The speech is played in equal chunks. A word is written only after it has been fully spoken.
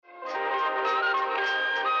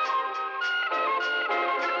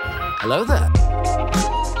Hello there.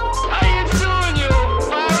 How you doing, you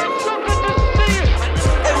Larry? So good to see you.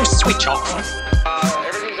 Oh, switch off.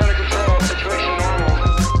 Everything's under control. Situation normal.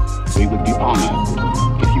 We would be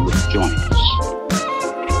honored if you would join us.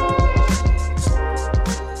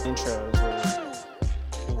 Intros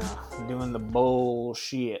were, doing the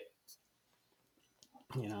bullshit.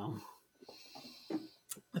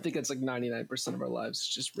 I think it's like 99% of our lives,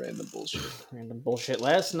 just random bullshit. Random bullshit.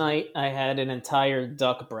 Last night I had an entire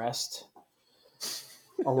duck breast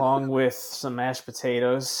along with some mashed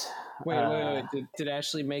potatoes. Wait. Did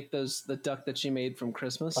Ashley make the duck that she made from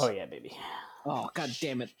Christmas? Oh yeah, baby. Oh, god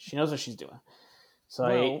damn it. She knows what she's doing. So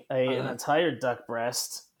Well, I ate an entire duck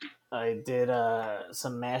breast. I did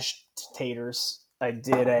some mashed taters. I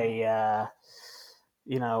did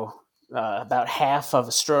about half of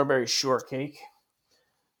a strawberry shortcake.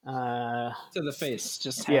 To the face,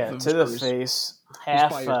 just half Yeah, of to the yours. face.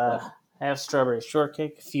 by yourself. Half strawberry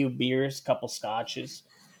shortcake, a few beers, a couple scotches.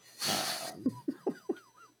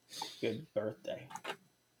 Good birthday.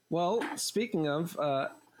 Well, speaking of,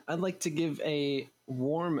 I'd like to give a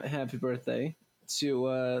warm happy birthday to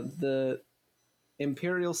the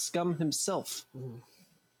Imperial Scum himself,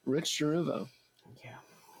 Rich Geruvo. Yeah.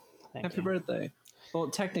 Thank Happy you. birthday. Well,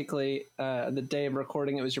 technically, the day of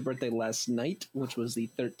recording, it was your birthday last night, which was the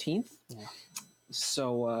 13th. Yeah.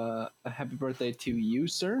 So, a happy birthday to you,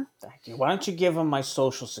 sir. Thank you. Why don't you give him my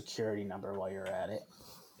social security number while you're at it?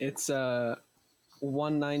 It's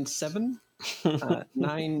 197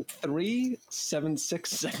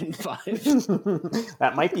 937675.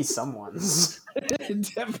 That might be someone's.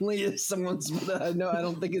 It definitely is someone's, but I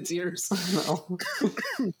don't think it's yours. No.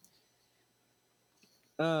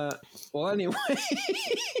 Well, anyway,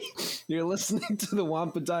 you're listening to the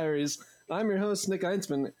Wampa Diaries. I'm your host, Nick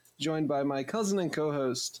Einsman, joined by my cousin and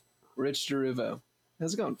co-host, Rich Geruvo.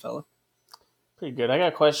 How's it going, fella? Pretty good. I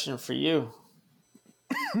got a question for you.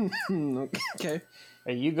 Okay.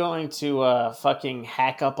 Are you going to fucking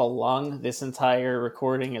hack up a lung this entire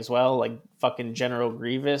recording as well, like fucking General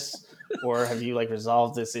Grievous? Or have you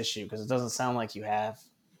resolved this issue? Because it doesn't sound like you have.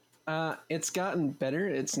 It's gotten better.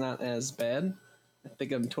 It's not as bad. I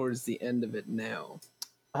think I'm towards the end of it now.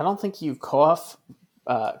 I don't think you cough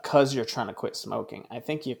because you're trying to quit smoking. I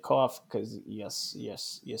think you cough because you're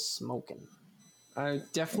smoking. I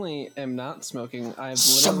definitely am not smoking. I've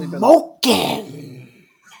literally Smoking!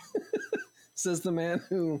 Says the man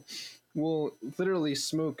who will literally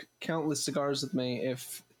smoke countless cigars with me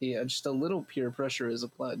if just a little peer pressure is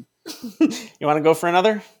applied. You want to go for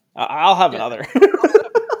another? I'll have another.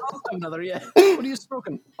 I'll have another, yeah. What are you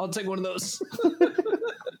smoking? I'll take one of those.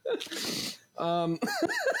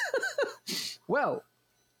 Well,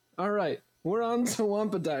 all right. We're on to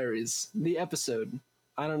Wampa Diaries, the episode.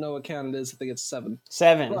 I don't know what count it is. I think it's 7.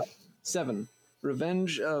 7. But 7.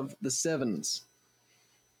 Revenge of the Sevens.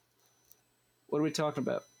 What are we talking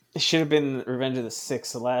about? It should have been Revenge of the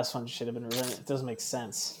Six. The last one should have been Revenge. It doesn't make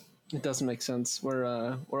sense. It doesn't make sense.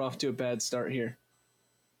 We're off to a bad start here.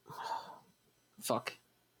 Fuck.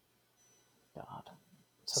 God.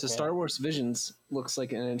 It's So okay. Star Wars Visions looks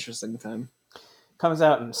like an interesting time. Comes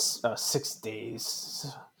out in 6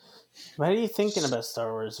 days. What are you thinking about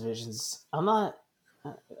Star Wars Visions? I'm not.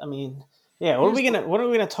 I mean, yeah. What are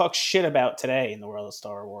we gonna talk shit about today in the world of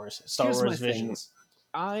Star Wars? Here's my Wars thing. Visions.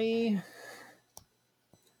 I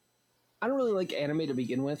don't really like anime to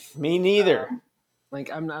begin with. Me neither.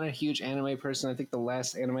 I'm not a huge anime person. I think the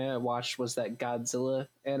last anime I watched was that Godzilla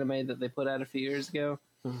anime that they put out a few years ago.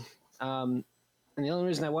 And the only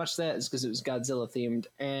reason I watched that is because it was Godzilla themed,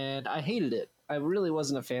 and I hated it. I really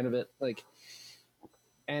wasn't a fan of it.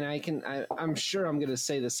 And I'm sure I'm gonna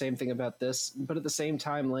say the same thing about this, but at the same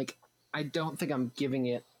time, I don't think I'm giving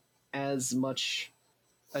it as much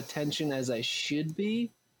attention as I should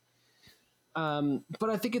be. But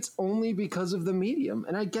I think it's only because of the medium,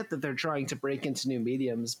 and I get that they're trying to break into new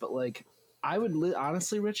mediums, but I would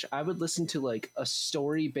honestly, Rich, I would listen to a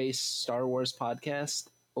story-based Star Wars podcast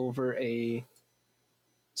over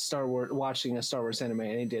watching a Star Wars anime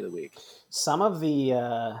any day of the week. Some of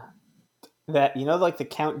the the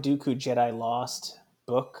Count Dooku Jedi Lost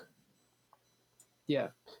book. Yeah.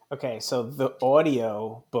 Okay, so the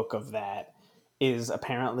audio book of that is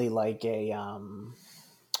apparently like a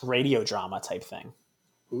radio drama type thing.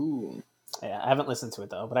 Ooh. Yeah, I haven't listened to it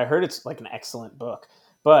though, but I heard it's like an excellent book.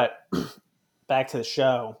 But back to the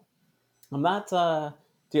show. I'm not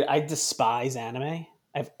dude, I despise anime.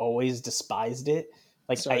 I've always despised it.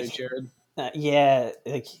 Sorry, Jared. Yeah,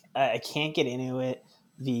 I can't get into it.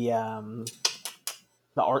 The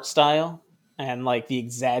art style and the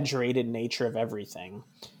exaggerated nature of everything.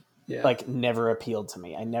 Yeah. like never appealed to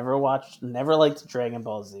me. I never liked Dragon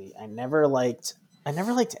Ball Z. I never liked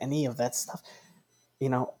any of that stuff,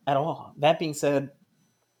 at all. That being said,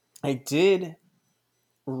 I did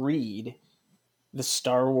read the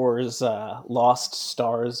Star Wars Lost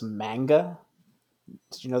Stars manga.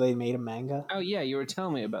 Did you know they made a manga? Oh yeah, you were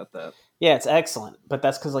telling me about that. Yeah, it's excellent, but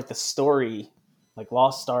that's because like the story, like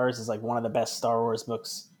Lost Stars, is like one of the best Star Wars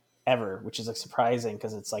books ever, which is like surprising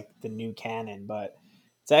because it's like the new canon, but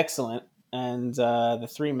it's excellent. And the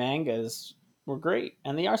 3 mangas were great,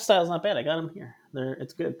 and the art style's not bad. I got them here.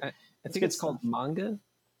 It's good. I think good it's called manga.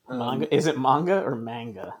 Manga? Is it manga or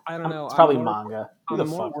manga? I don't know. It's probably I'm more, manga. Who I'm the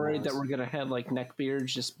more fuck worried knows? that we're gonna have like neckbeards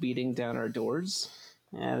just beating down our doors.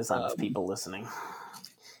 Yeah, there's not enough people listening.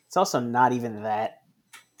 It's also not even that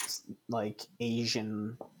like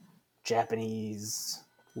Asian, Japanese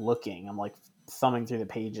looking. I'm like thumbing through the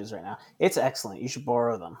pages right now. It's excellent. You should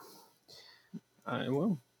borrow them. I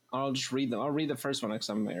will. I'll just read them. I'll read the first one next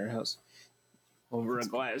time I'm at your house. Over a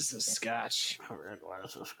glass of scotch.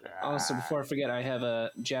 Also, before I forget, I have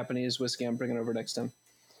a Japanese whiskey I'm bringing over next time.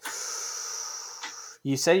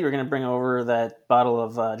 You said you were going to bring over that bottle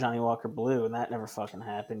of Johnny Walker Blue, and that never fucking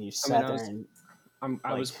happened. You sat there and...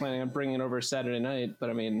 I was planning on bringing it over Saturday night, but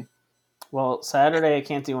I mean... Well, Saturday I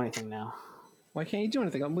can't do anything now. Why can't you do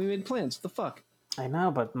anything? We made plans. What the fuck? I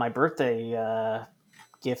know, but my birthday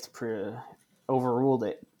gift overruled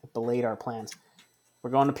it. It delayed our plans. We're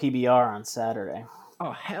going to PBR on Saturday.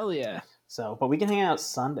 Oh, hell yeah. So, but we can hang out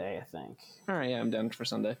Sunday, I think. All right, yeah, I'm down for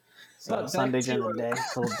Sunday. So But Sunday back to during the day,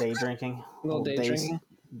 a little day drinking. Little day drinking.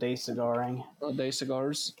 Day cigaring. All day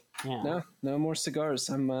cigars. Yeah. No more cigars.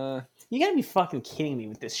 You gotta be fucking kidding me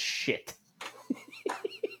with this shit.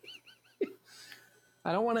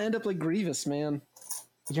 I don't want to end up like Grievous, man.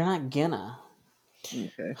 You're not gonna.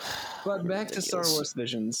 Okay. But back to Star Wars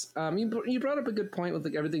Visions. You brought up a good point with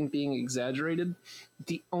like everything being exaggerated.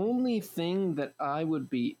 The only thing that I would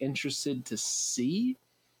be interested to see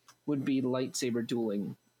would be lightsaber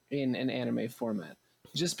dueling in an anime format.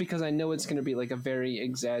 Just because I know it's going to be like a very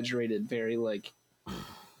exaggerated, very like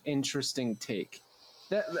interesting take.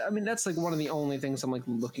 That's like one of the only things I'm like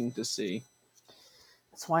looking to see.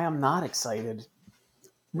 That's why I'm not excited.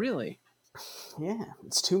 Really? Yeah,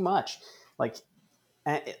 it's too much. Like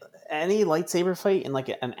any lightsaber fight in like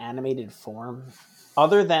an animated form,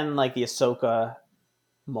 other than like the Ahsoka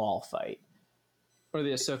Maul fight, or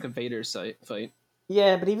the Ahsoka Vader fight.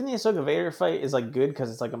 Yeah, but even the Ahsoka Vader fight is like good because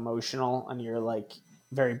it's like emotional and you're like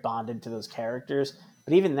very bonded to those characters.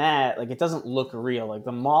 But even that, like, it doesn't look real. Like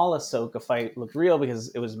the Maul Ahsoka fight looked real because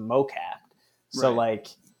it was mocapped. So Right. like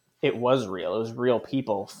it was real. It was real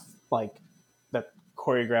people like that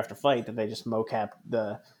choreographed a fight that they just mocapped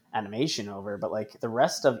the animation over. But like the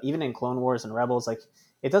rest of, even in Clone Wars and Rebels, like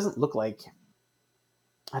it doesn't look like,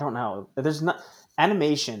 I don't know. There's not,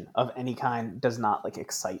 animation of any kind does not like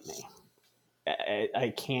excite me.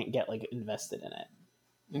 I can't get like invested in it.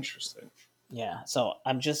 Interesting. Yeah, so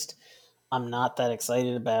I'm not that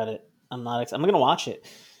excited about it. I'm gonna watch it,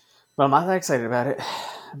 but I'm not that excited about it.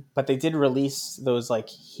 But they did release those like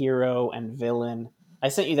hero and villain. I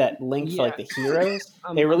sent you that link for like the heroes.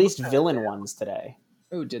 They released villain ones today.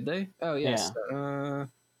 Oh, did they? Oh, yes.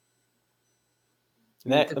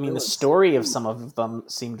 The story of some of them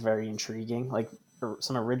seemed very intriguing, like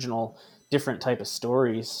some original, different type of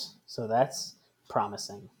stories. So that's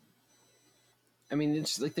promising. I mean,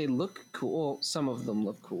 it's like they look cool. Some of them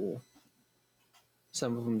look cool.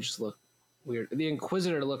 Some of them just look weird. The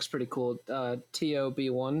Inquisitor looks pretty cool.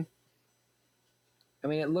 TOB1. I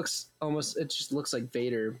mean, it just looks like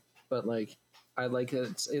Vader, but like, I like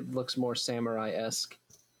it. It looks more samurai-esque.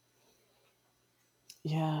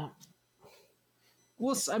 Yeah.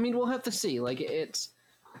 We'll have to see. Like,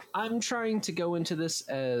 I'm trying to go into this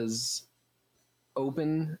as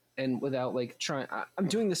open and without like trying. I'm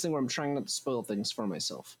doing this thing where I'm trying not to spoil things for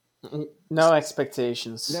myself. No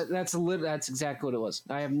expectations. That's exactly what it was.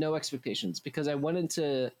 I have no expectations because I went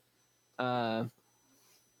into Bad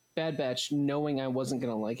Batch knowing I wasn't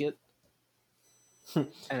gonna like it, and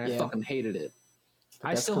I fucking hated it.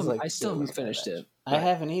 I still haven't finished it. I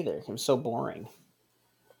haven't either. It was so boring.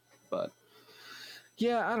 But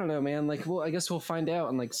yeah, I don't know, man. Like, well, I guess we'll find out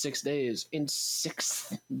in like 6 days. In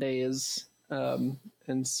 6 days,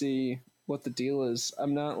 and see what the deal is.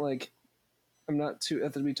 I'm not too,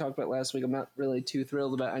 as we talked about last week, I'm not really too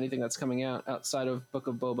thrilled about anything that's coming out outside of Book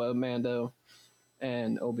of Boba, Mando,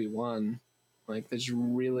 and Obi-Wan. Like, there's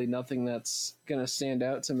really nothing that's gonna stand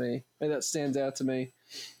out to me, or that stands out to me,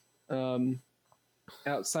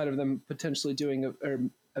 outside of them potentially doing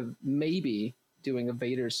maybe doing a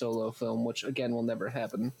Vader solo film, which again will never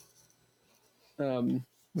happen.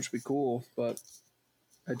 which would be cool, but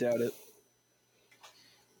I doubt it.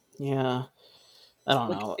 Yeah, I don't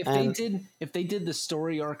Like know. if they did the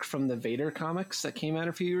story arc from the Vader comics that came out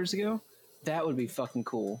a few years ago, that would be fucking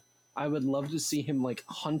cool. I would love to see him like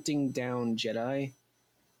hunting down Jedi,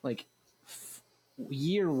 like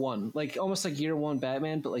year one, like almost like year one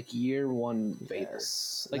Batman, but like year one Vader.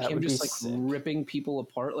 Yes, Like that him would just be like sick. ripping people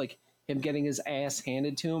apart, like him getting his ass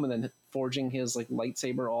handed to him and then forging his like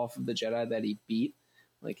lightsaber off of the Jedi that he beat.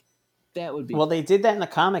 Like that would be Well, they did that in the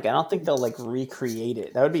comic. I don't think they'll like recreate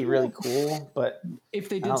it. That would be really cool, but if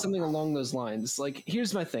they I did don't- something along those lines. Like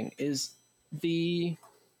here's my thing is the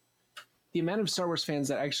amount of Star Wars fans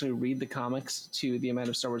that actually read the comics to the amount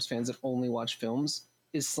of Star Wars fans that only watch films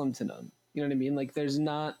is slim to none. You know what I mean? Like there's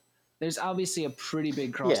obviously a pretty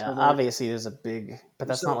big crossover. yeah, obviously there's a big, but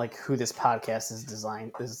that's So- not like who this podcast is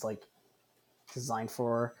designed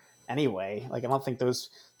for anyway. Like I don't think those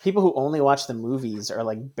people who only watch the movies are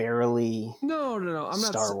like barely No. I'm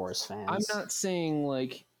not Star Wars fans. I'm not saying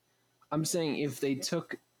like I'm saying if they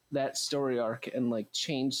took that story arc and like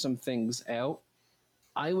changed some things out,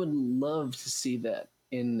 I would love to see that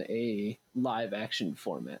in a live action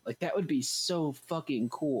format. Like that would be so fucking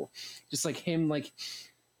cool. Just like him like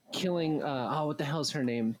killing what the hell's her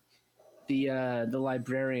name? The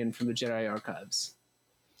librarian from the Jedi Archives.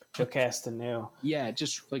 Jocasta knew. Yeah,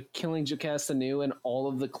 just like killing Jocasta Nu and all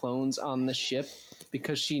of the clones on the ship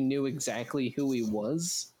because she knew exactly who he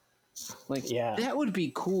was. Like, Yeah. that would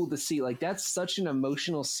be cool to see. Like, that's such an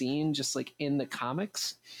emotional scene, just like in the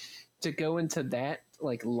comics, to go into that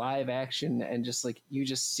like live action and just like you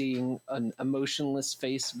just seeing an emotionless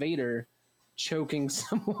face Vader choking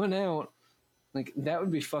someone out. Like, that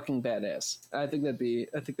would be fucking badass. I think that'd be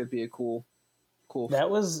a cool. That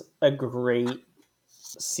was a great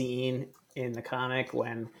scene in the comic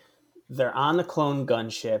when they're on the clone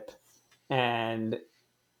gunship and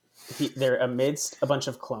they're amidst a bunch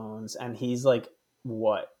of clones and he's like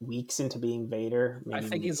what, weeks into being Vader? I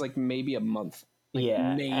think he's like maybe a month. Like,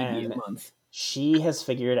 yeah, maybe and a month. she has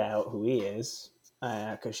figured out who he is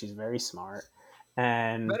because she's very smart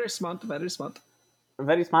and Better smart. very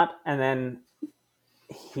smart. And then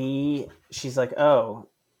she's like, "Oh,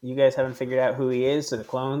 you guys haven't figured out who he is to the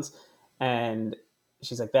clones," and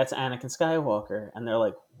she's like, "That's Anakin Skywalker," and they're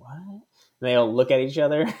like, "What?" And they all look at each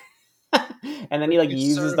other, and then he like He's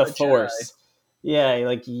uses sort the of a Force. Yeah, he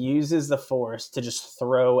like uses the Force to just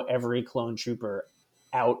throw every clone trooper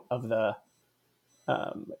out of the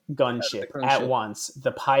gunship at once.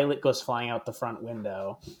 The pilot goes flying out the front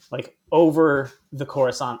window, like over the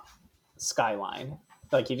Coruscant skyline.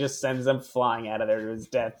 Like he just sends them flying out of there to his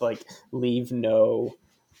death. Like leave no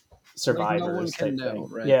survivors. Like, no one type can know, thing.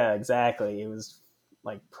 right? Yeah, exactly. It was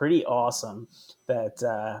like pretty awesome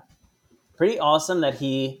that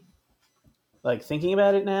he, like thinking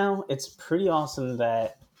about it now, it's pretty awesome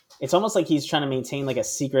that it's almost like he's trying to maintain like a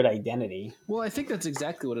secret identity. Well, I think that's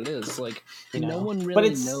exactly what it is. Like, You know? no one But really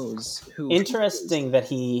it's knows who. Interesting that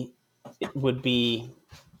he would be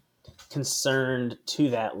concerned to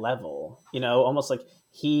that level, almost like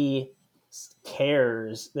he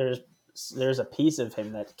cares. There's a piece of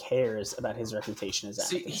him that cares about his reputation as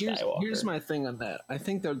Anakin Skywalker. Here's my thing on that. I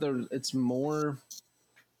think that it's more.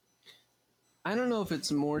 I don't know if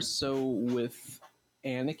it's more so with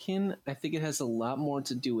Anakin. I think it has a lot more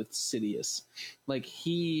to do with Sidious. Like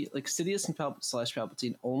Sidious and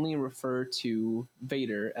Palpatine only refer to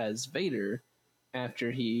Vader as Vader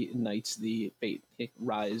after he knights the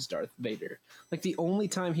Rise Darth Vader. Like the only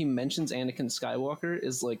time he mentions Anakin Skywalker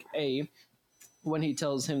is like when he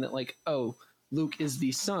tells him that like, oh, Luke is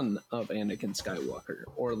the son of Anakin Skywalker,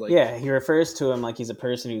 or like he refers to him like he's a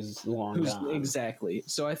person who's long gone. Exactly.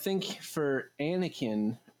 So I think for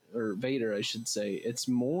Anakin or Vader, I should say, it's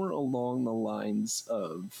more along the lines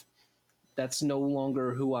of that's no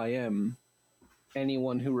longer who I am.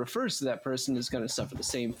 Anyone who refers to that person is going to suffer the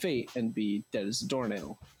same fate and be dead as a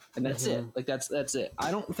doornail. And that's it. Like that's it.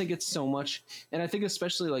 I don't think it's so much, and I think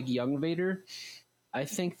especially like young Vader, I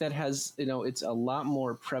think that has, it's a lot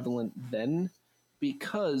more prevalent then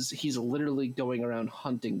because he's literally going around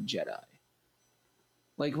hunting Jedi.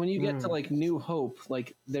 Like when you get to like New Hope,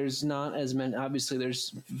 like there's not as many, obviously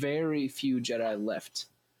there's very few Jedi left,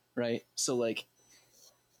 right? So like,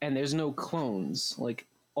 and there's no clones. Like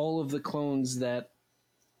all of the clones that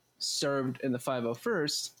served in the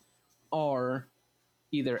 501st are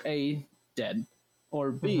either A, dead,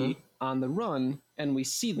 or B, on the run, and we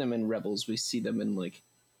see them in Rebels. We see them in like,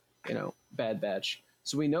 Bad Batch.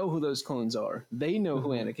 So we know who those clones are. They know who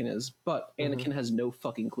Anakin is, but Anakin has no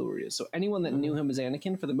fucking clue who he is. So anyone that knew him as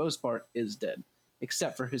Anakin, for the most part, is dead,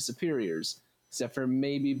 except for his superiors, except for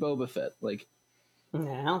maybe Boba Fett. Like,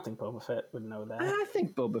 Nah, I don't think Boba Fett would know that. I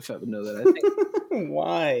think Boba Fett would know that. I think,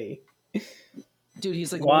 Why? dude,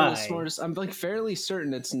 he's like one of the Why? smartest. I'm like fairly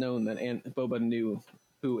certain it's known that Boba knew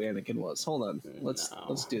who Anakin was. Hold on, let's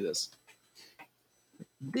do this.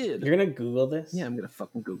 You're gonna Google this? Yeah, I'm gonna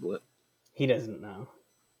fucking Google it. He doesn't know.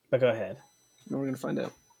 But go ahead. And we're gonna find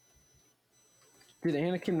out. Did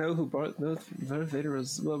Anakin know who Darth Vader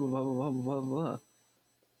was? Blah blah blah blah blah blah blah.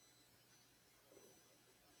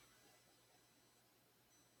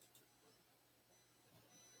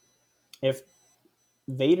 If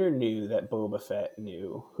Vader knew that Boba Fett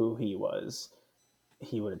knew who he was,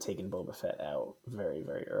 he would have taken Boba Fett out very,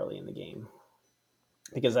 very early in the game.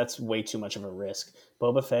 Because that's way too much of a risk.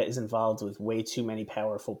 Boba Fett is involved with way too many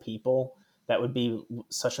powerful people. That would be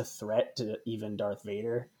such a threat to even Darth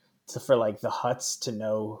Vader. For like the Hutts to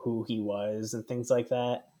know who he was and things like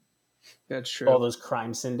that. That's true. All those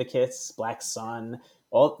crime syndicates, Black Sun,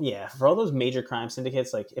 for all those major crime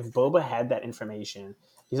syndicates, like if Boba had that information,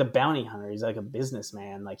 he's a bounty hunter, he's like a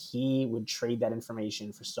businessman, like he would trade that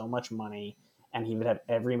information for so much money, and he would have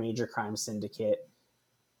every major crime syndicate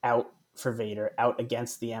out for Vader, out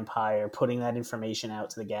against the Empire, putting that information out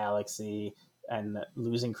to the galaxy and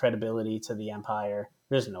losing credibility to the Empire.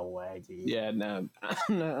 There's no way, dude. Yeah, no,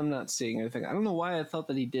 I'm not seeing anything. I don't know why I thought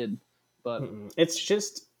that he did, but it's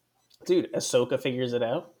just, dude, Ahsoka figures it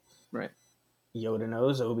out. Right. Yoda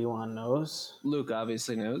knows. Obi-Wan knows. Luke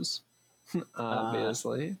obviously knows.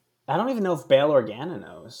 Obviously. I don't even know if Bail Organa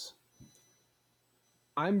knows.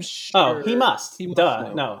 I'm sure. Oh, he must. He must Duh.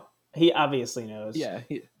 know. No, he obviously knows. Yeah.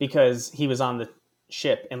 Because he was on the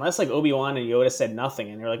ship. Unless like Obi-Wan and Yoda said nothing,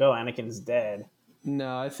 and you're like, oh, Anakin's dead.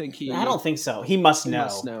 No, I think he... I don't think so. He must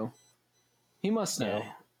know. He must know.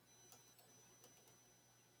 Yeah.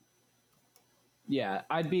 Yeah,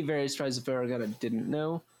 I'd be very surprised if Organa didn't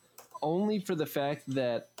know. Only for the fact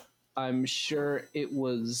that I'm sure it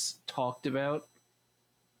was talked about.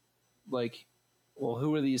 Like, well,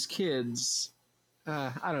 who are these kids?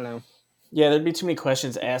 I don't know. Yeah, there'd be too many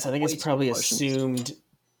questions asked. I think Way it's probably too many questions. assumed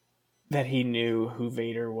that he knew who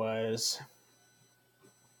Vader was.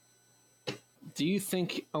 Do you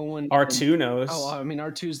think Owen... R2 knows. Oh, I mean,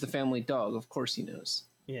 R2's the family dog. Of course he knows.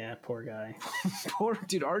 Yeah, poor guy. Poor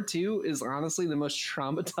dude, R2 is honestly the most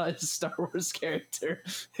traumatized Star Wars character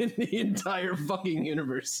in the entire fucking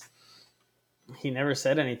universe. He never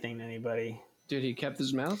said anything to anybody. Dude, he kept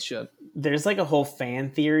his mouth shut. There's like a whole fan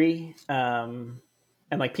theory, and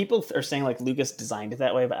like people are saying like Lucas designed it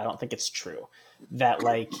that way, but I don't think it's true. That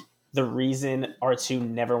like the reason R2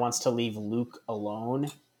 never wants to leave Luke alone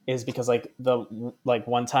is because like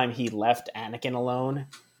one time he left Anakin alone,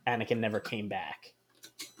 Anakin never came back.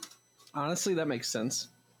 Honestly, that makes sense.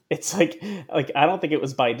 It's like I don't think it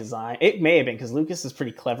was by design. It may have been because Lucas is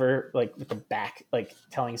pretty clever, like with the back, like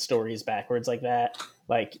telling stories backwards like that,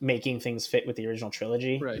 like making things fit with the original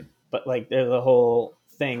trilogy. Right. But like there's the whole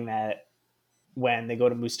thing that when they go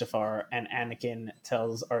to Mustafar and Anakin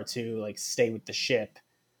tells R2 like stay with the ship,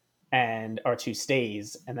 and R2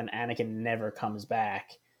 stays, and then Anakin never comes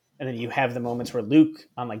back. And then you have the moments where Luke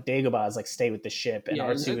on like Dagobah is like stay with the ship, and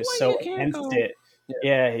R2 like, is so against go? it.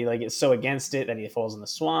 Yeah, he like is so against it that he falls in the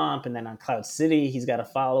swamp, and then on Cloud City he's got to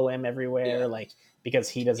follow him everywhere, like because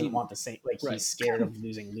he doesn't want the same. Like he's scared of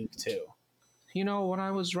losing Luke too. You know, when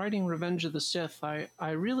I was writing Revenge of the Sith,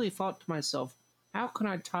 I really thought to myself, how can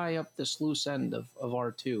I tie up this loose end of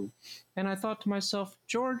R2? And I thought to myself,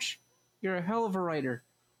 George, you're a hell of a writer.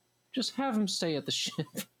 Just have him stay at the ship.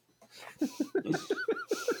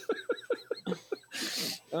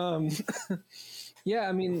 Yeah,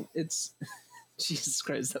 I mean, it's... Jesus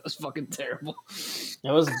Christ, that was fucking terrible. It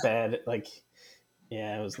was bad. Like,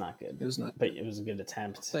 yeah, it was not good. It was not, but it was a good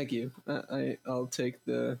attempt. Thank you. I'll take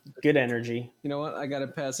the good energy. You know what? I got a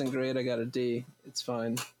passing grade. I got a D. It's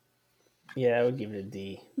fine. Yeah, I would give it a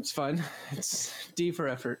D. It's fine. It's D for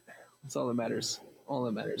effort. That's all that matters. All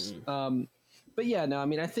that matters. But yeah, no, I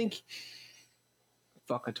mean, I think.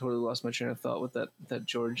 Fuck! I totally lost my train of thought with that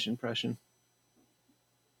George impression.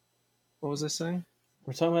 What was I saying?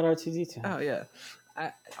 We're talking about R2-D2. Oh, yeah.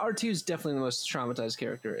 R2 is definitely the most traumatized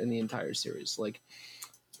character in the entire series. Like,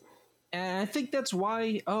 and I think that's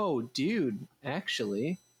why... Oh, dude.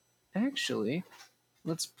 Actually, we'll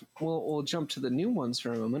jump to the new ones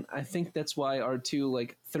for a moment. I think that's why R2,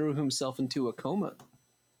 like, threw himself into a coma.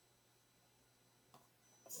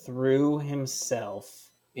 Threw himself...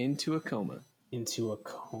 Into a coma. Into a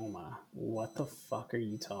coma. What the fuck are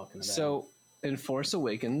you talking about? So, in Force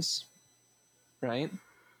Awakens... Right?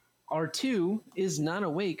 R2 is not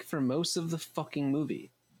awake for most of the fucking movie.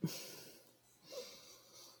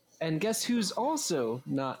 And guess who's also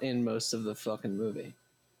not in most of the fucking movie?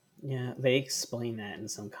 Yeah, they explain that in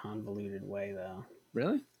some convoluted way, though.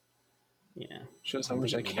 Really? Yeah. Shows how I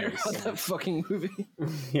much I think it care makes about that sense. fucking movie.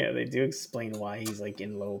 Yeah, they do explain why he's like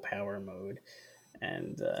in low power mode,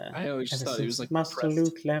 and I always just ever thought he was since like Master depressed.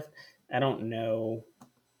 Luke left, I don't know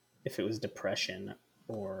if it was depression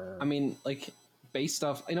or. I mean, like based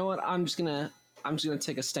off. You know what? I'm just gonna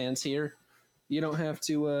take a stance here. You don't have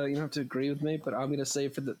to. You don't have to agree with me, but I'm gonna say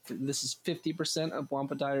this is 50% of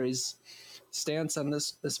Wampa Diaries' stance on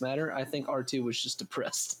this matter. I think R2 was just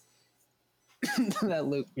depressed. That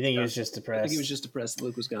Luke. You think he was just I depressed? think he was just depressed.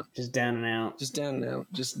 Luke was gone. just down and out. Just down and out.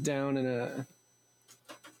 Just down in a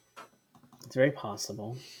It's very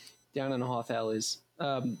possible. Hoth alleys.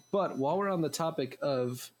 But while we're on the topic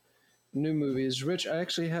of new movies, Rich, I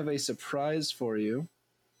actually have a surprise for you.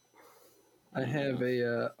 I have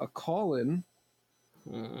a call-in.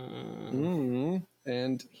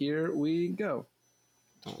 And here we go.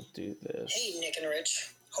 Don't do this. Hey, Nick and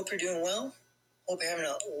Rich. Hope you're doing well. Hope you're having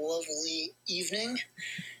a lovely evening.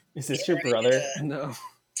 Is this Get your ready brother? to No.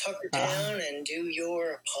 tucker down and do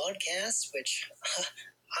your podcast, which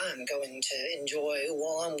I'm going to enjoy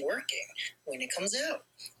while I'm working when it comes out.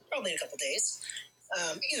 Probably in a couple days.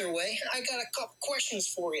 Either way, I got a couple questions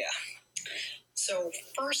for you. So,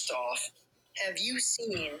 first off, have you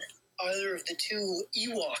seen either of the two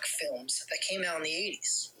Ewok films that came out in the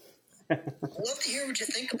 80s? Love to hear what you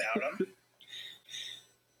think about them.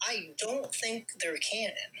 I don't think they're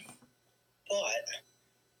canon, but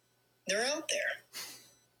they're out there.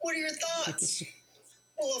 What are your thoughts?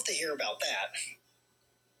 We'll love to hear about that.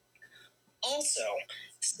 Also,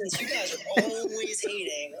 since you guys are always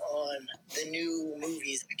hating on the new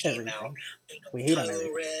movies that came Everything. out, We hate on Kylo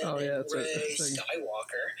everything. Ren Oh, yeah, and that's a Rey thing.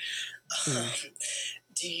 Skywalker,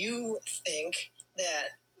 do you think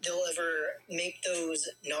that they'll ever make those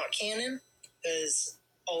not canon? Because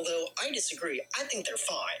although I disagree, I think they're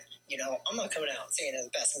fine. You know, I'm not coming out and saying they're the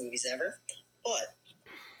best movies ever, but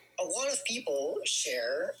a lot of people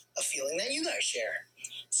share a feeling that you guys share.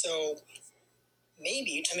 So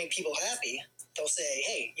maybe to make people happy, they'll say,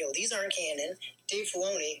 hey, these aren't canon. Dave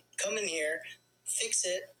Filoni, come in here, fix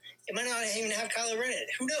it. It might not even have Kylo Ren in it.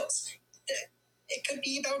 Who knows? It could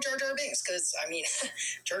be about Jar Jar Binks, because, I mean,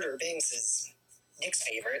 Jar Jar Binks is Nick's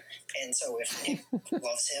favorite, and so if Nick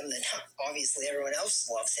loves him, then obviously everyone else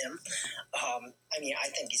loves him. I mean, I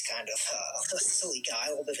think he's kind of a silly guy, a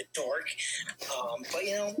little bit of a dork, but,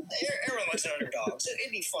 everyone likes an underdog, so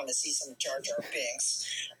it'd be fun to see some Jar Jar Binks.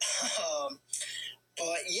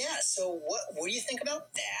 But yeah, so what do you think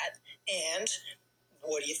about that? And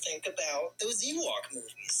what do you think about those Ewok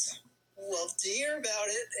movies? Love to hear about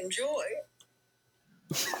it. Enjoy.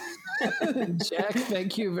 Jack,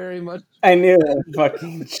 thank you very much. I knew it.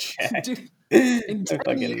 Fucking Jack. Dude, I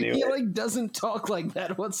fucking knew he it. like doesn't talk like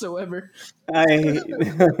that whatsoever. I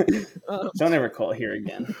don't ever call here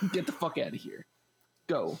again. Get the fuck out of here.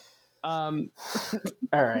 Go. All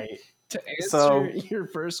right. To answer So- your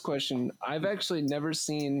first question, I've actually never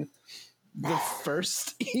seen the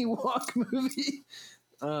first Ewok movie,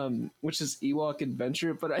 which is Ewok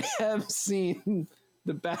Adventure, but I have seen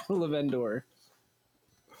the Battle of Endor.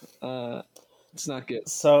 It's not good.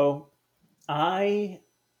 So, the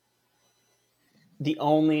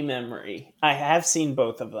only memory, I have seen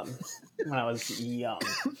both of them when I was young.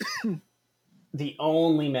 The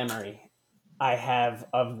only memory I have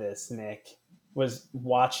of this, Nick, was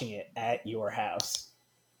watching it at your house.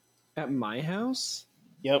 At my house?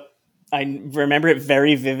 Yep. I remember it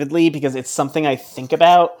very vividly because it's something I think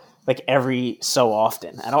about like every so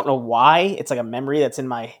often. I don't know why. It's like a memory that's in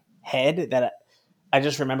my head that I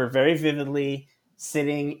just remember very vividly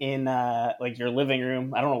sitting in like your living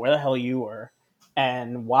room. I don't know where the hell you were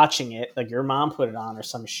and watching it. Like your mom put it on or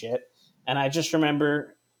some shit. And I just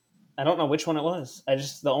remember, I don't know which one it was.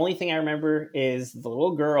 The only thing I remember is the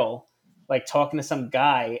little girl like talking to some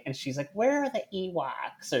guy and she's like, where are the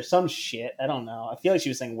Ewoks or some shit. I don't know. I feel like she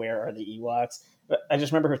was saying, where are the Ewoks? But I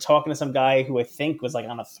just remember her talking to some guy who I think was like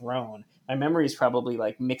on a throne. My memory is probably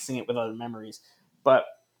like mixing it with other memories, but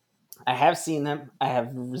I have seen them. I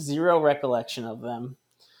have zero recollection of them.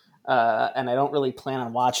 And I don't really plan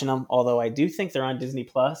on watching them, although I do think they're on Disney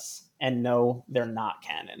Plus, and no, they're not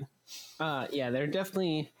canon. Yeah, they're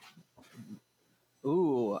definitely...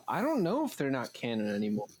 Ooh, I don't know if they're not canon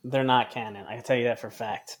anymore. They're not canon. I can tell you that for a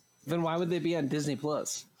fact. Then why would they be on Disney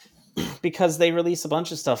Plus? Because they release a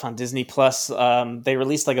bunch of stuff on Disney Plus. They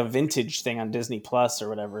released like a vintage thing on Disney Plus or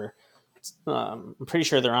whatever. I'm pretty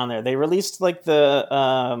sure they're on there. They released like the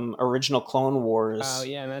original Clone Wars Oh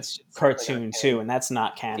yeah, and that's cartoon too, and that's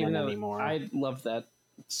not canon even though anymore. I love that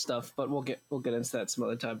stuff, but we'll get into that some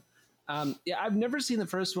other time. Yeah, I've never seen the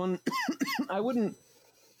first one. I wouldn't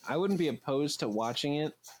I wouldn't be opposed to watching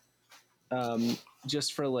it.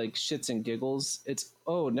 Just for like shits and giggles.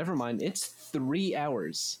 Never mind. It's 3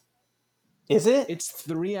 hours. Is it? It's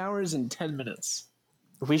 3 hours and 10 minutes.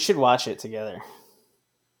 We should watch it together.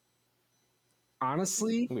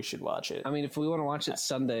 Honestly, We should watch it. I mean, if we want to watch it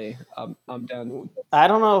Sunday, I'm down. I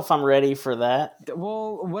don't know if I'm ready for that.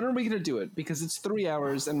 Well, when are we going to do it? Because it's 3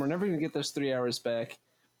 hours, and we're never going to get those 3 hours back.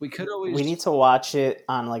 We could always. We need to watch it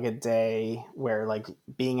on like a day where like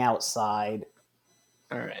being outside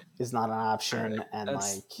All right. is not an option, Right. and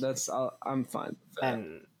I'm fine with that.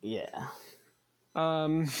 and yeah.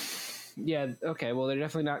 Yeah. Okay. Well, they're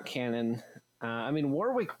definitely not canon. I mean,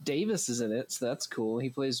 Warwick Davis is in it, so that's cool. He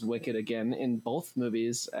plays Wicked again in both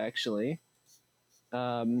movies, actually.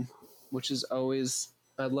 Which is always,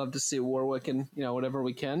 I'd love to see Warwick in, whatever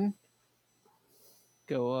we can.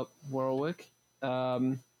 Go up Warwick. I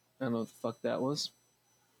don't know what the fuck that was.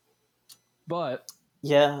 But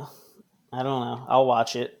Yeah, I don't know. I'll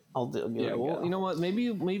watch it. I'll give it yeah, a well, go. you know what?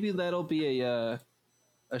 Maybe that'll be a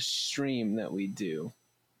stream that we do.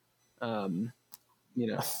 A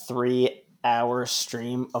 3-hour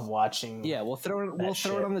stream of watching. Yeah, we'll throw it on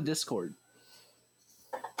the Discord.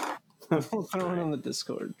 We'll throw it on the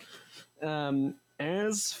Discord.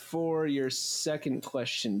 As for your second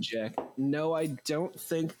question, Jack, no, I don't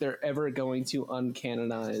think they're ever going to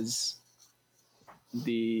uncanonize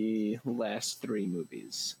the last 3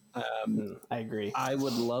 movies. I agree. I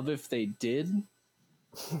would love if they did.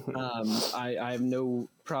 I have no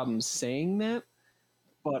problem saying that,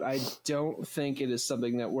 but I don't think it is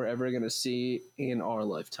something that we're ever going to see in our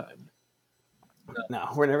lifetime. No,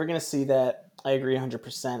 we're never going to see that. I agree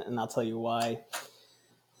 100%, and I'll tell you why.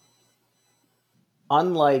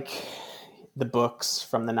 Unlike the books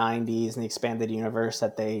from the 90s and the expanded universe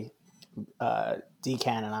that they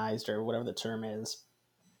decanonized, or whatever the term is,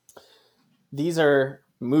 these are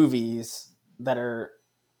movies that are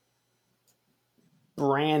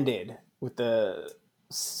branded with the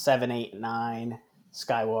 7, 8, 9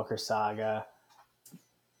 Skywalker saga.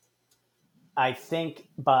 I think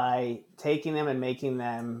by taking them and making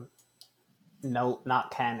them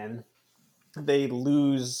not canon, they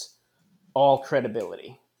lose all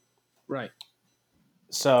credibility. Right.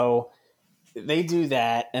 So they do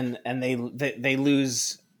that, and they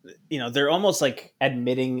lose. They're almost like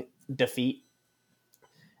admitting defeat,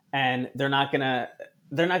 and they're not gonna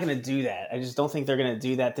do that. I just don't think they're gonna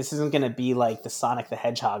do that. This isn't gonna be like the Sonic the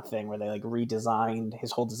Hedgehog thing where they like redesigned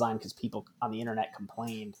his whole design because people on the internet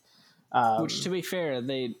complained. Which, to be fair,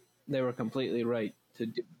 they were completely right to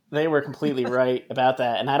do. They were completely right about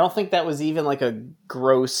that, and I don't think that was even like a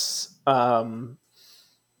gross. I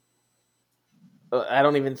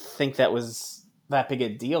don't even think that was that big a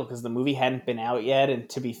deal because the movie hadn't been out yet, and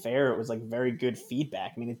to be fair, it was like very good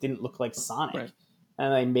feedback. I mean, it didn't look like Sonic, Right.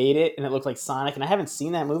 and they made it, and it looked like Sonic. And I haven't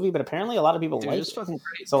seen that movie, but apparently a lot of people Dude, like it was it. fucking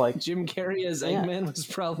great. So like, Jim Carrey as Yeah. Eggman was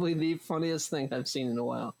probably the funniest thing I've seen in a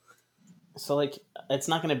while. So like, it's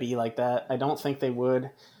not going to be like that. I don't think they would.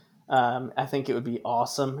 I think it would be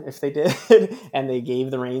awesome if they did, and they gave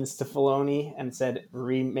the reins to Filoni and said,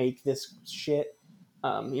 remake this shit.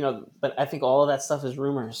 But I think all of that stuff is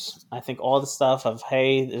rumors. I think all the stuff of,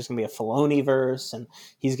 hey, there's going to be a Filoni verse, and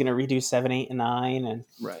he's going to redo 7, 8, and 9, and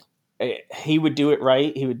Right. he would do it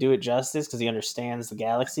right. He would do it justice because he understands the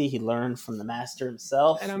galaxy. He learned from the master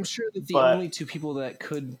himself. And I'm sure that the But- only 2 people that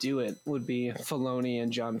could do it would be Filoni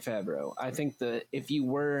and Jon Favreau. I think that if you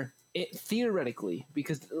were theoretically,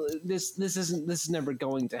 because this is never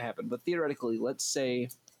going to happen, but theoretically, let's say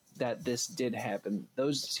that this did happen,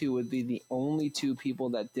 those 2 would be the only 2 people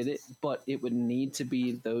that did it, but it would need to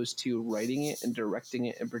be those 2 writing it and directing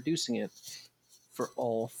it and producing it for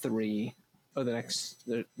all 3 of the next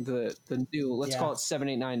the new, let's call it 7,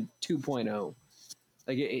 8, 9 2.0.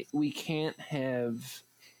 Like we can't have,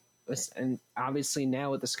 and obviously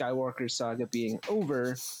now with the Skywalker saga being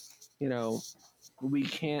over, we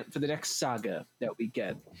can't, for the next saga that we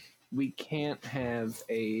get, we can't have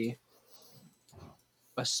a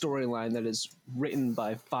storyline that is written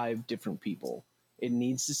by 5 different people. It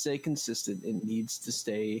needs to stay consistent. It needs to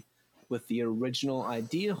stay with the original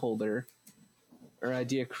idea holder or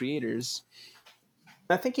idea creators.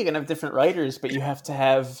 I think you can have different writers, but you have to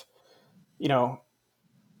have,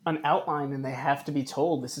 an outline, and they have to be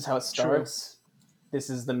told this is how it starts.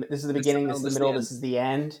 This is the beginning. This is the middle. This is the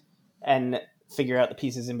end, and figure out the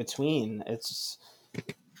pieces in between. It's,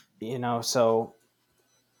 so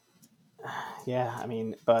yeah. I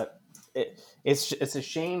mean, but it's a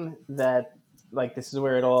shame that like this is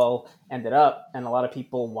where it all ended up, and a lot of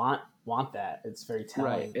people want that. It's very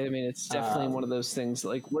telling. Right. I mean, it's definitely one of those things.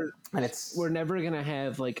 Like we're never gonna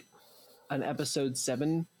have like an episode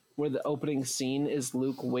 7 where the opening scene is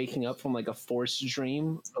Luke waking up from like a forced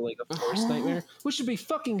dream or like a forced nightmare, which would be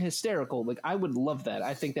fucking hysterical. Like I would love that.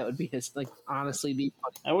 I think that would be honestly the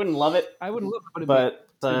funny. I wouldn't love it, I wouldn't love it, but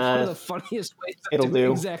one of the funniest ways. it'll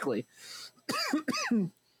do. Exactly.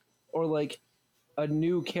 Or like a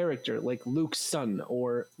new character, like Luke's son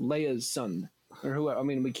or Leia's son, or whoever. I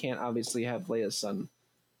mean, we can't obviously have Leia's son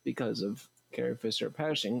because of Carrie Fisher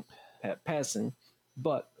passing,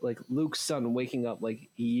 but like Luke's son waking up like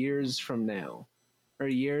years from now, or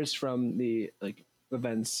years from the like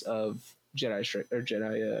events of Return of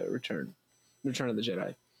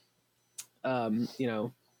the Jedi. You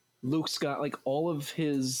know, Luke's got like all of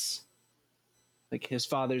his, like his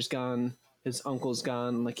father's gone, his uncle's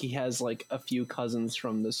gone, like he has like a few cousins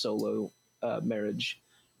from the Solo marriage,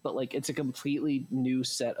 but like it's a completely new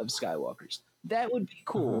set of Skywalkers. That would be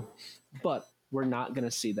cool, but we're not going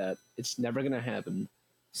to see that. It's never going to happen.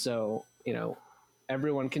 So, you know,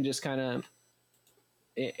 everyone can just kind of,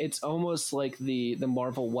 it's almost like the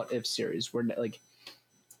Marvel What If series where like,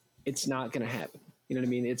 it's not going to happen. You know what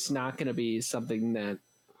I mean? It's not going to be something that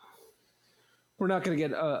we're not going to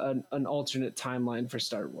get an alternate timeline for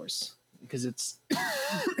Star Wars because it's,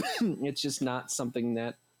 it's just not something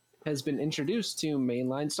that has been introduced to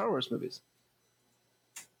mainline Star Wars movies.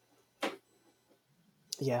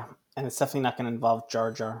 Yeah, and it's definitely not going to involve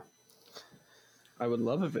Jar Jar. I would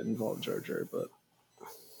love if it involved Jar Jar, but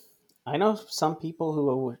I know some people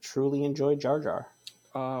who truly enjoy Jar Jar.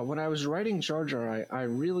 When I was writing Jar Jar, I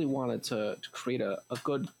really wanted to create a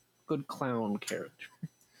good clown character.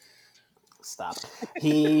 Stop.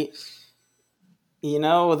 He, you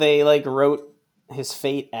know, they like wrote his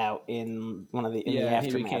fate out in one of the the Aftermath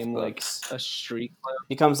he became books. like a street clown.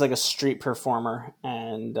 Becomes like a street performer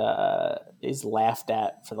and is laughed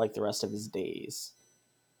at for like the rest of his days,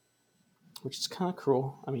 which is kind of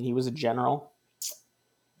cruel. I mean, he was a general,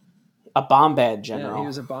 a Bombad general. Yeah, he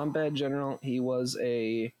was a Bombad general. He was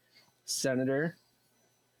a senator.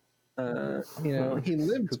 You know, he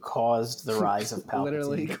lived who caused the rise of Palpatine.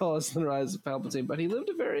 Literally caused the rise of Palpatine, but he lived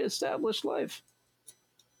a very established life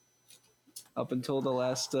up until the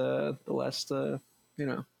last 10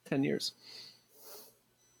 years.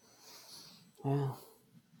 Yeah.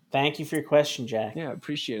 Thank you for your question, Jack. Yeah, I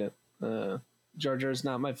appreciate it. Jar Jar is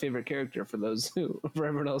not my favorite character for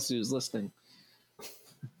everyone else who's listening.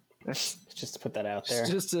 Just to put that out there.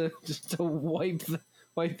 Just to wipe the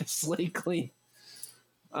slate clean.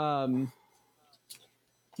 Yeah,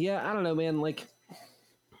 I don't know, man. Like,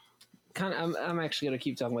 kind of, I'm actually gonna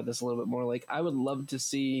keep talking about this a little bit more. Like, I would love to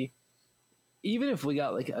see, even if we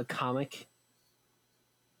got like a comic,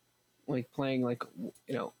 like playing like,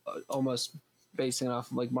 you know, almost basing it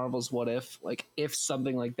off of like Marvel's What If. Like, if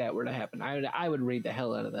something like that were to happen, I would read the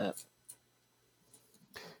hell out of that.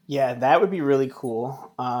 Yeah, that would be really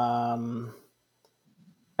cool. I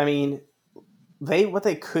mean, what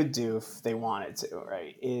they could do if they wanted to,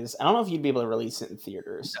 right, is I don't know if you'd be able to release it in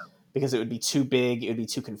theaters because it would be too big, it would be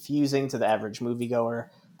too confusing to the average moviegoer.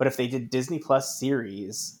 But if they did Disney Plus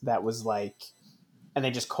series that was like, and they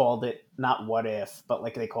just called it not What If, but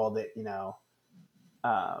like they called it, you know,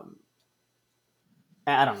 I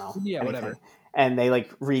don't know, yeah, anything. whatever, and they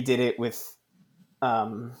like redid it with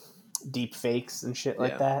deep fakes and shit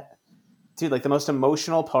like that, dude. Like the most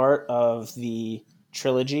emotional part of the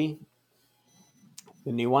trilogy,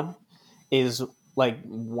 the new one, is like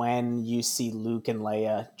when you see Luke and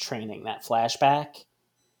Leia training, that flashback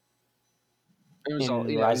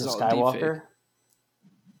in Rise of Skywalker.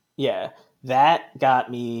 Yeah, that got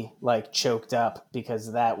me like choked up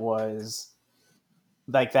because that was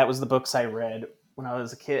the books I read when I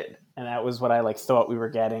was a kid, and that was what I like thought we were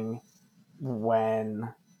getting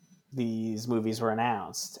when these movies were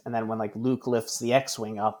announced. And then when like Luke lifts the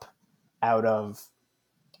X-Wing up out of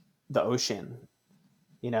the ocean,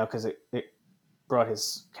 you know, because it brought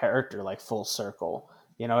his character like full circle.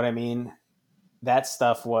 You know what I mean? That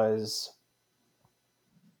stuff was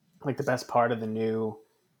like the best part of the new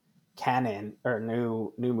canon or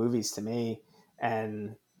new movies to me.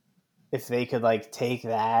 And if they could like take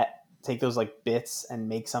those like bits and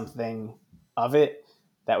make something of it,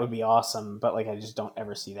 that would be awesome. But like, I just don't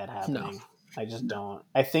ever see that happening. No. I just don't.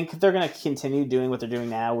 I think they're going to continue doing what they're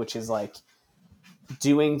doing now, which is like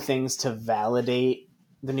doing things to validate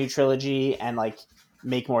the new trilogy and like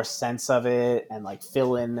make more sense of it and like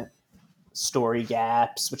fill in story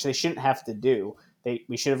gaps, which they shouldn't have to do.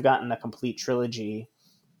 We should have gotten a complete trilogy,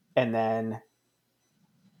 and then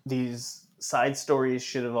these side stories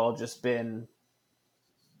should have all just been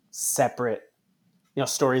separate, you know,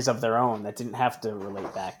 stories of their own that didn't have to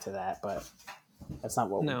relate back to that. But that's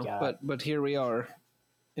not what we got. But here we are,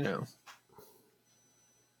 you know,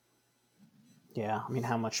 Yeah, I mean,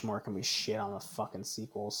 how much more can we shit on the fucking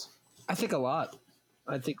sequels? I think a lot.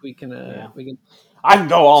 I think we can. Yeah. We can. I can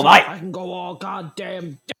go all night. I can go all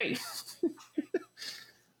goddamn day.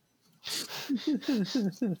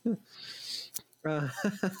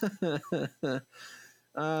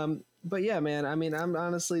 But yeah, man. I mean, I'm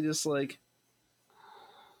honestly just like,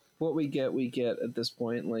 what we get at this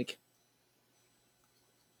point. Like,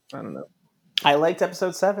 I don't know. I liked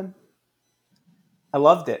episode 7. I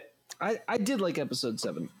loved it. I did like episode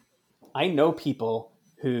 7. I know people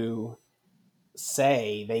who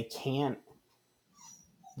say they can't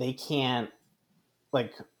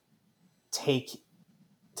like take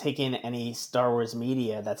in any Star Wars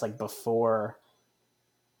media that's like before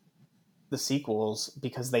the sequels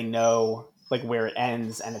because they know like where it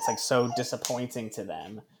ends, and it's like so disappointing to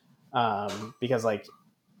them because like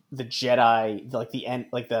the Jedi, like the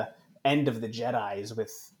end of the Jedi is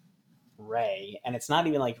with Rey, and it's not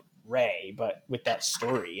even like Rey, but with that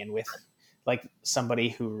story and with like somebody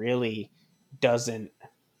who really doesn't,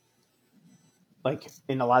 like,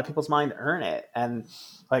 in a lot of people's mind, earn it. And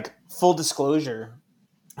like, full disclosure,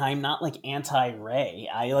 I'm not like anti-Rey.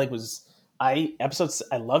 I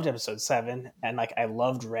loved episode 7, and like I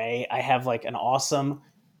loved Rey. I have like an awesome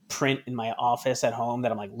print in my office at home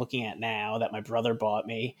that I'm like looking at now that my brother bought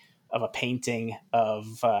me of a painting of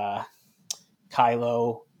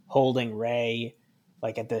Kylo holding Rey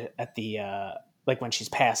like at the like when she's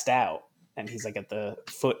passed out and he's like at the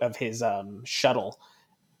foot of his shuttle,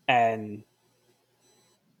 and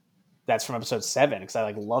that's from episode 7 because I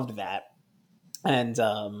like loved that. And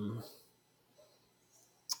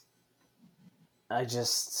I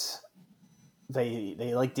just they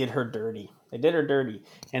like did her dirty. They did her dirty,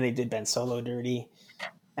 and they did Ben Solo dirty.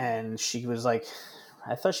 And she was like,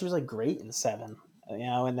 I thought she was like great in 7, you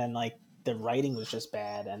know. And then like the writing was just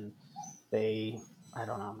bad, and I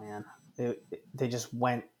don't know, man. They just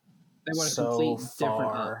went. They went so a complete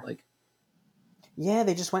different far. like. Yeah,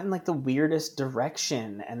 they just went in like the weirdest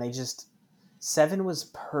direction, and they just 7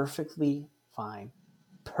 was perfectly fine,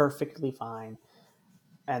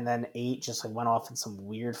 and then 8 just like went off in some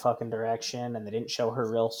weird fucking direction, and they didn't show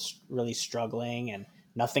her really struggling, and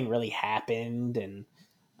nothing really happened, and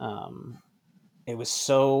it was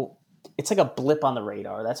so. It's like a blip on the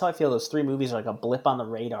radar. That's how I feel. Those 3 movies are like a blip on the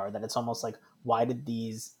radar. That it's almost like, why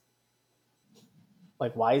is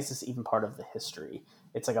this even part of the history?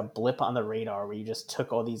 It's like a blip on the radar where you just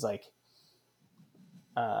took all these like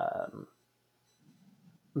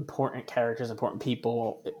important characters, important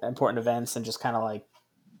people, important events, and just kind of like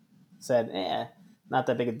said, not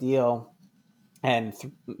that big a deal, and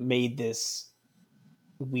made this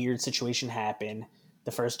weird situation happen.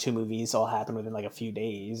 The first 2 movies all happened within like a few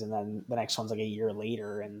days, and then the next one's like a year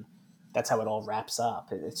later, and that's how it all wraps up.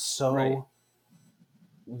 It's so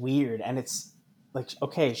weird, and it's like,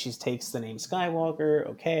 okay, she takes the name Skywalker.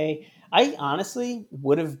 Okay, I honestly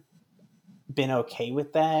would have been okay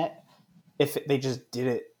with that if they just did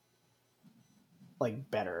it like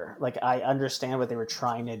better. Like, I understand what they were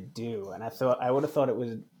trying to do, and I would have thought it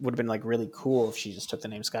would have been like really cool if she just took the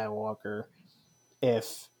name Skywalker.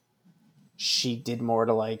 If she did more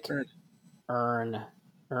to like earn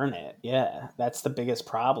it. Yeah, that's the biggest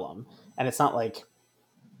problem. And it's not like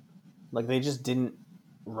they just didn't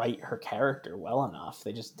write her character well enough.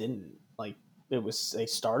 They just didn't. Like, they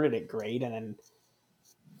started it great and then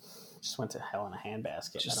just went to hell in a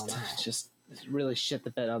handbasket. I don't know. Just really shit the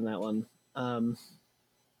bed on that one.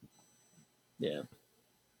 Yeah.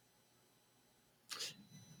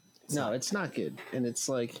 No, it's not good. And it's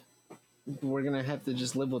like, we're gonna have to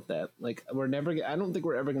just live with that. Like, I don't think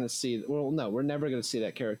we're ever gonna see. Well, no, we're never gonna see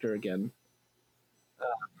that character again.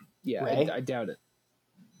 Yeah, I doubt it.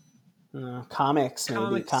 Comics, and yeah,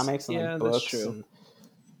 like books. That's true. And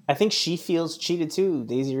I think she feels cheated too,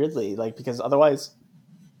 Daisy Ridley. Like, because otherwise,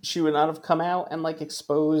 she would not have come out and like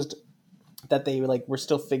exposed that they like were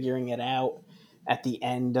still figuring it out at the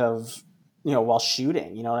end of, while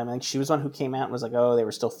shooting. You know what I mean? Like, she was one who came out and was like, oh, they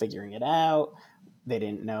were still figuring it out. They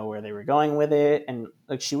didn't know where they were going with it, and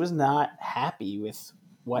like, she was not happy with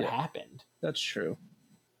what happened. That's true.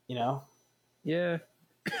 Yeah.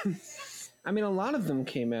 I mean, a lot of them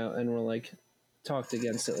came out and were like talked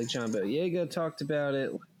against it. Like John Boyega talked about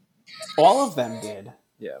it. All of them did.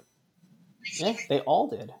 Yeah. Yeah, they all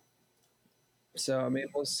did. So I mean,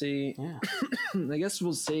 we'll see. Yeah. I guess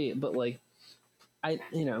we'll see. But like, I'd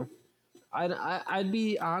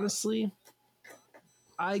be honestly,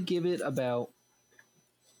 I give it about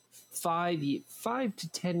 5 to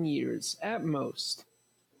 10 years at most.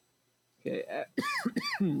 Okay,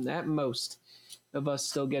 at most of us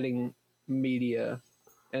still getting media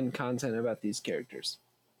and content about these characters.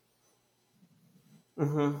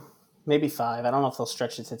 Mm-hmm. Maybe 5. I don't know if they'll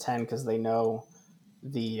stretch it to 10 because they know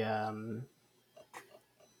the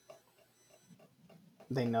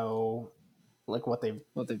they know like what they've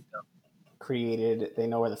What they've done. created. They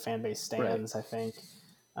know where the fan base stands. I think.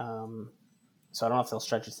 So I don't know if they'll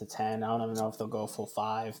stretch it to 10. I don't even know if they'll go full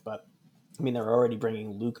 5. But I mean, they're already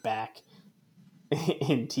bringing Luke back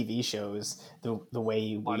in TV shows the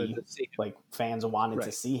way Wanted to see him. like fans wanted to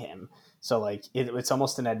Right. see him. So like it's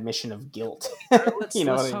almost an admission of guilt. Let's You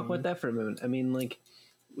know let's what I talk mean? about that for a moment. I mean, like,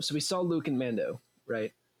 so we saw Luke and Mando,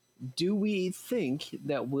 right? Do we think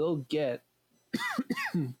that we'll get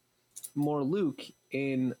more Luke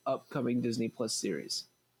in upcoming Disney Plus series?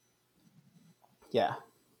 Yeah.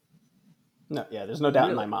 No, yeah, there's no doubt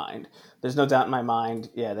in my Really? mind. There's no doubt in my mind,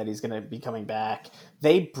 yeah, that he's going to be coming back.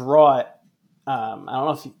 They brought, I don't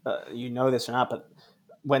know if you know this or not, but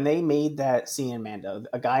when they made that scene in Mando,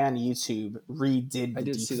 a guy on YouTube redid I the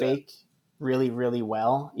did see that. deepfake really, really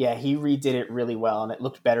well. Yeah, he redid it really well, and it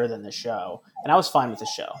looked better than the show. And I was fine with the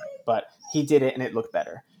show, but he did it, and it looked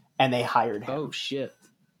better. And they hired him. Oh shit!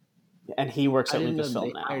 And he works I at didn't know that Lucasfilm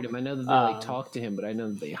they now. hired him. I know that they like talked to him, but I know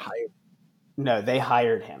that they hired him. No, they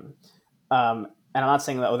hired him. And I'm not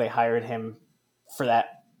saying that they hired him for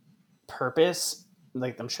that purpose.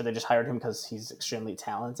 Like, I'm sure they just hired him because he's extremely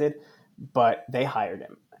talented, but they hired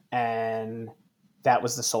him, and that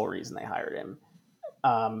was the sole reason they hired him.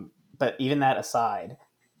 But even that aside,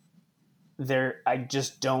 I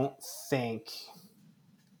just don't think.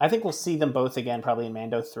 I think we'll see them both again, probably in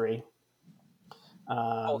Mando 3.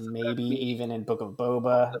 Maybe even in Book of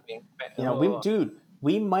Boba. You know,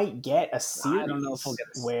 we might get a series I don't know if we'll get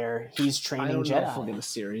where he's I training don't know if we'll Jedi. get a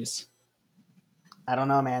series. I don't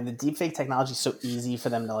know, man. The deepfake technology is so easy for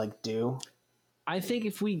them to like do. I think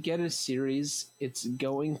if we get a series, it's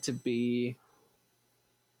going to be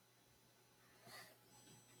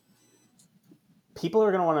People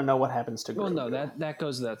are going to want to know what happens to Grogu. well. No, that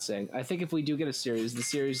goes without saying. I think if we do get a series, the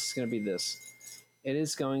series is going to be this. It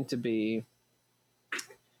is going to be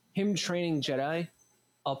him training Jedi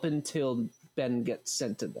up until Ben gets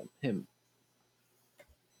sent to him.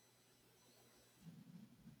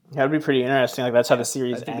 That would be pretty interesting. Like that's how the I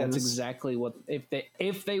series think ends. that's exactly what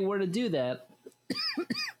if they were to do that.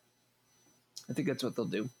 I think that's what they'll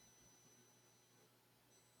do.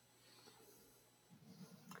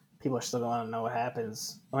 People are still going to want to know what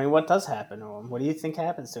happens. I mean, what does happen to him? What do you think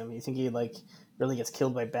happens to him? You think he like really gets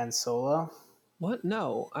killed by Ben Solo? What?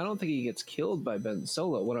 No, I don't think he gets killed by Ben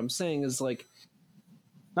Solo. What I'm saying is like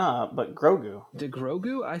No, but Grogu. the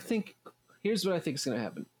Grogu. I think here's what I think is going to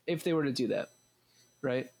happen if they were to do that,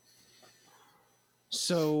 right?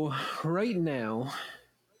 So right now,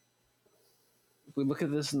 if we look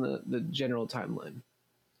at this in the general timeline,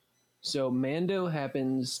 so Mando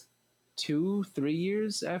happens 2-3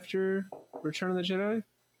 years after Return of the Jedi.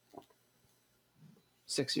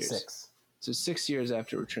 6 years. 6. So 6 years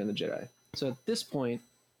after Return of the Jedi. So at this point,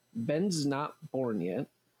 Ben's not born yet.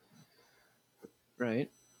 Right?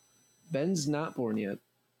 Ben's not born yet.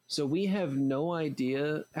 So we have no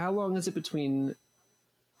idea. How long is it between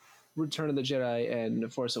Return of the Jedi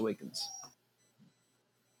and Force Awakens?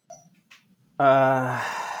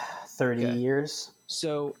 30 Okay. years.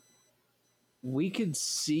 So we could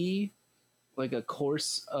see like a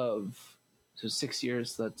course of 6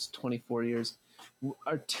 years, that's 24 years.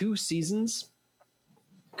 Our 2 seasons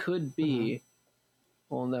could be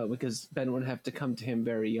well, no, because Ben would have to come to him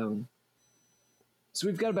very young. So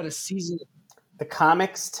we've got about a season. The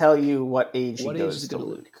comics tell you what age What he age goes is it to gonna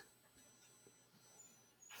Luke.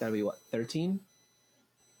 Gotta be what, 13?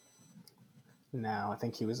 No, I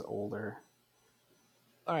think he was older.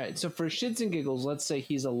 All right, so for shits and giggles, let's say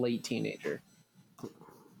he's a late teenager.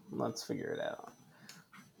 Let's figure it out.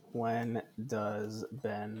 When does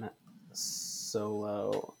Ben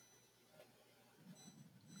Solo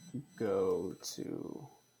go to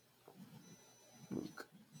Luke?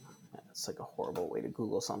 That's like a horrible way to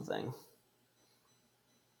Google something.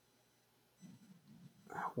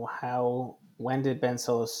 When did Ben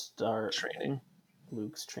Solo start Training.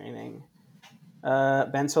 Luke's training?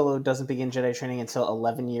 Ben Solo doesn't begin Jedi training until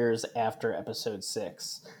 11 years after Episode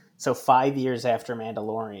 6. So 5 years after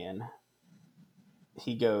Mandalorian,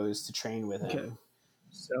 he goes to train with him. Okay.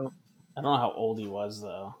 So I don't know how old he was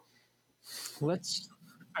though. let's.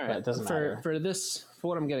 All But right. it doesn't matter. For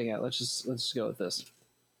what I'm getting at, let's just go with this.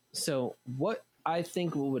 So what I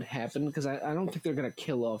think would happen, because I don't think they're gonna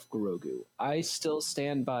kill off Grogu. I still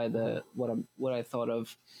stand by what I thought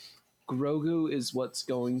of. Grogu is what's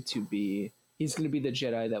going to be. He's going to be the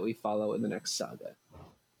Jedi that we follow in the next saga.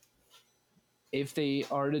 If they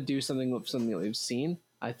are to do something with something that we've seen,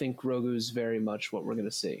 I think Grogu is very much what we're going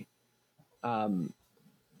to see.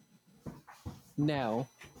 Now,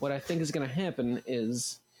 what I think is going to happen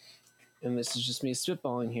is, and this is just me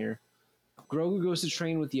spitballing here, Grogu goes to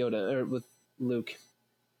train with Yoda, or with Luke.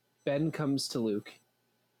 Ben comes to Luke,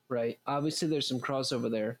 right? Obviously, there's some crossover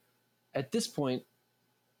there. At this point,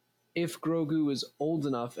 if Grogu is old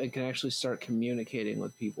enough and can actually start communicating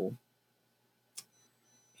with people,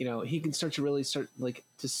 he can start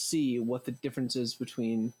to see what the difference is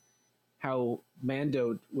between how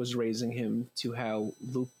Mando was raising him to how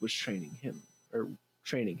Luke was training him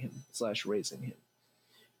 / raising him.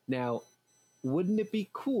 Now, wouldn't it be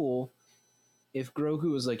cool if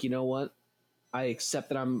Grogu was like, you know what? I accept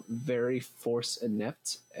that I'm very Force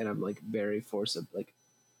inept and I'm like very Force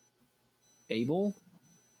able,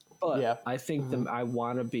 but Yeah. I think I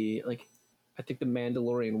want to be like, I think the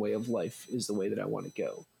Mandalorian way of life is the way that I want to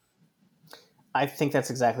go. I think that's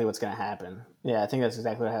exactly what's going to happen. Yeah, I think that's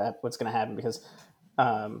exactly what's going to happen because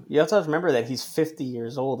you also have to remember that he's 50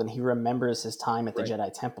 years old and he remembers his time at the Right.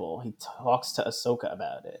 Jedi Temple. He talks to Ahsoka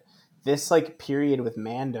about it. This like period with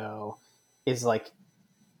Mando is like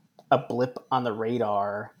a blip on the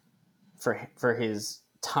radar for his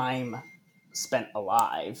time spent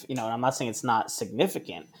alive. And I'm not saying it's not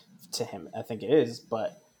significant to him. I think it is,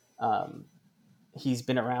 but he's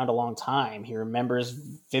been around a long time. He remembers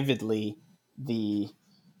vividly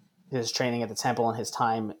his training at the temple and his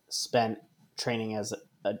time spent training as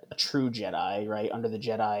a true Jedi, right, under the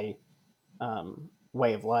Jedi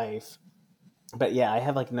way of life. But yeah, I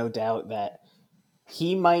have like no doubt that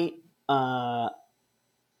he might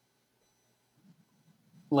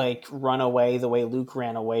like run away the way Luke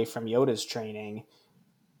ran away from Yoda's training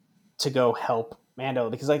to go help Mando,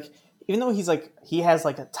 because like even though he has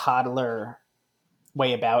like a toddler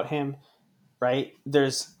way about him, right?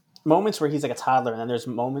 There's moments where he's like a toddler, and then there's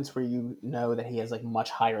moments where you know that he has like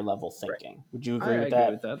much higher level thinking. Right. Would you agree with that?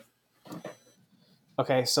 I agree with that.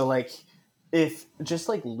 Okay, so like if just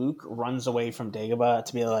like Luke runs away from Dagobah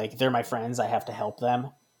to be like, they're my friends, I have to help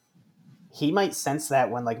them, he might sense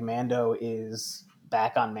that when like Mando is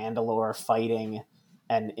back on Mandalore fighting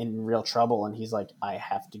and in real trouble, and he's like, I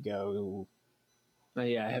have to go.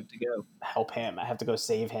 Yeah, I have to go help him. I have to go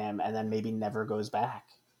save him, and then maybe never goes back.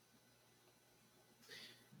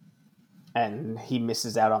 And he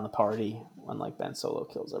misses out on the party when like Ben Solo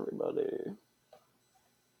kills everybody.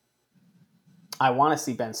 I want to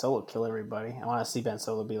see Ben Solo kill everybody. I want to see Ben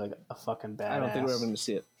Solo be like a fucking badass. I don't think we're ever going to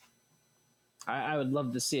see it. I would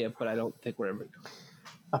love to see it, but I don't think we're ever going to.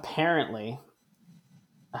 Apparently,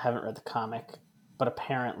 I haven't read the comic, but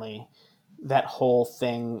apparently that whole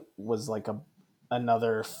thing was like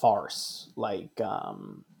another farce. Like,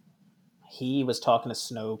 he was talking to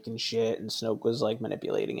Snoke and shit, and Snoke was like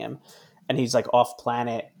manipulating him. And he's like off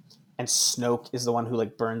planet, and Snoke is the one who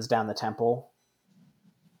like burns down the temple.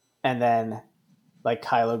 And then like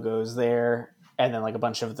Kylo goes there, and then like a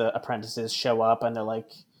bunch of the apprentices show up, and they're like,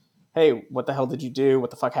 hey, what the hell did you do? What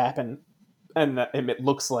the fuck happened? And it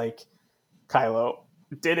looks like Kylo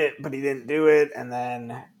did it, but he didn't do it. And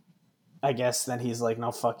then I guess then he's like,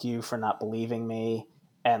 no, fuck you for not believing me.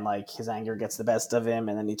 And like his anger gets the best of him,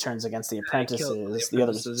 and then he turns against the apprentices, the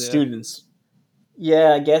other students.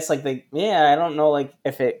 Yeah, I guess like I don't know like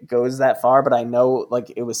if it goes that far, but I know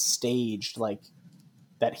like it was staged like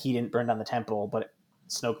that he didn't burn down the temple, but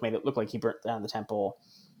Snoke made it look like he burnt down the temple.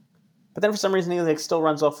 But then for some reason he like still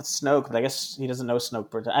runs off with Snoke, but I guess he doesn't know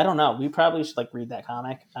Snoke burnt down. I don't know. We probably should like read that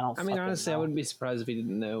comic. I mean, honestly, I wouldn't be surprised if he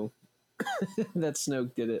didn't know that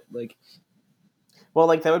Snoke did it. Like, well,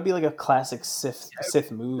 like that would be like a classic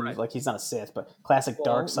Sith move. Right. Like he's not a Sith, but classic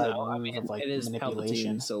dark side move of like it is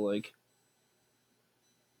manipulation. Palpatine, so like,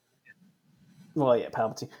 well, yeah,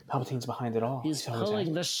 Palpatine's behind it all. He's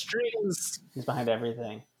pulling the strings. He's behind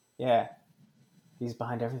everything. Yeah, he's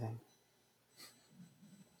behind everything.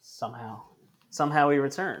 Somehow he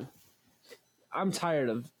returned. I'm tired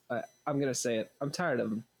of. I'm gonna say it. I'm tired of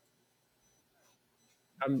him.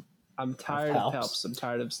 I'm tired of Palps. I'm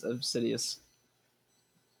tired of Sidious.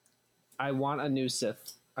 I want a new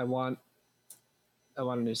Sith. I want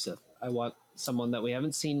a new Sith. I want someone that we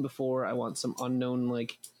haven't seen before. I want some unknown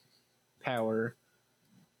like power.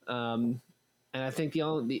 And I think the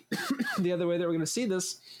other way that we're going to see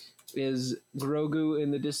this is Grogu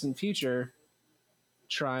in the distant future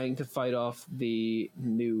trying to fight off the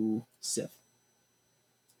new Sith.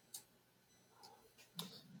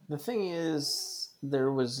 The thing is,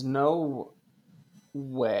 there was no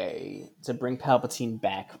way to bring Palpatine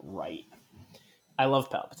back right. I love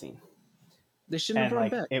Palpatine. They shouldn't have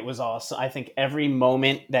brought him back. It was awesome. I think every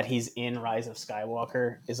moment that he's in Rise of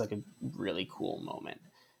Skywalker is like a really cool moment.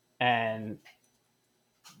 And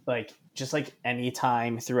like just like any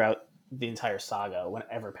time throughout the entire saga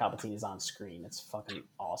whenever Palpatine is on screen. It's fucking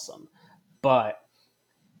awesome. But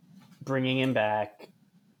bringing him back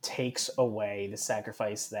takes away the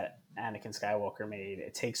sacrifice that Anakin Skywalker made.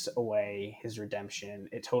 It takes away his redemption.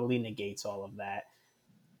 It totally negates all of that.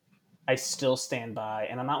 I still stand by,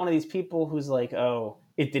 and I'm not one of these people who's like, oh,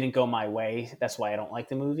 it didn't go my way, that's why I don't like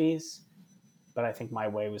the movies. But I think my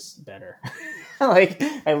way was better. Like,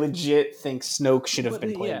 I legit think Snoke should have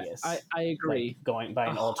been Plagueis. I agree. Like, going by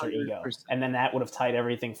an alter 100%. ego. And then that would have tied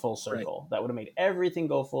everything full circle. Right. That would have made everything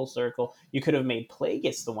go full circle. You could have made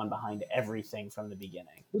Plagueis the one behind everything from the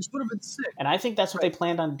beginning. Which would have been sick. And I think that's what they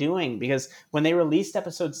planned on doing, because when they released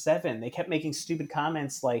Episode 7, they kept making stupid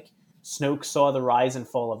comments like, Snoke saw the rise and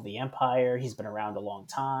fall of the Empire. He's been around a long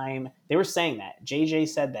time. They were saying that. JJ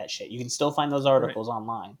said that shit. You can still find those articles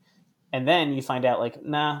online. And then you find out, like,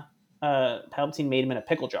 nah, Palpatine made him in a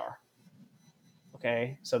pickle jar.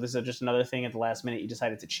 Okay? So this is just another thing at the last minute you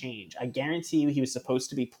decided to change. I guarantee you he was supposed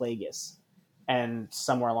to be Plagueis. And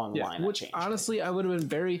somewhere along the line which, honestly, I would have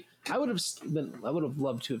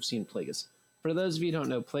loved to have seen Plagueis. For those of you who don't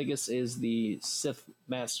know, Plagueis is the Sith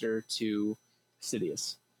Master to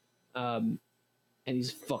Sidious. And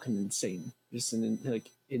he's fucking insane. Just an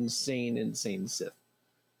insane Sith.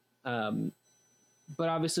 But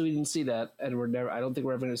obviously we didn't see that, and I don't think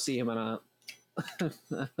we're ever going to see him on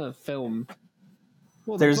a film.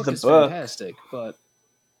 Well, there's the book is fantastic, but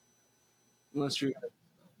unless you're...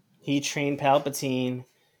 He trained Palpatine.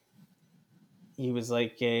 He was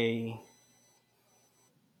like a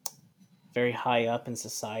very high up in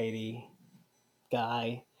society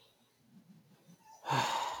guy.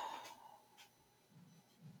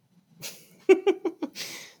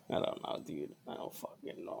 I don't know, dude. I don't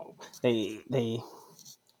fucking know. They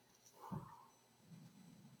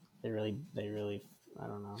really, I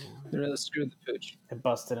don't know. They really screwed the pooch. They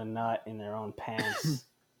busted a nut in their own pants.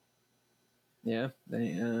 Yeah,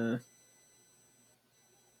 they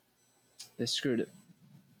screwed it.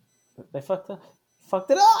 They fucked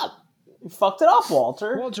it up. You fucked it up,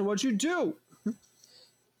 Walter. Walter, what'd you do?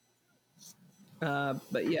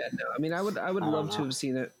 But yeah, no. I mean, I would love to have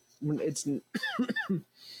seen it. It's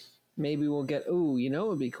maybe we'll get. Oh, you know, it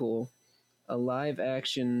would be cool. A live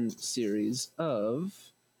action series of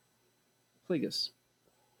Plagueis.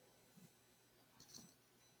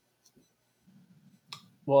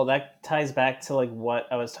 Well, that ties back to like what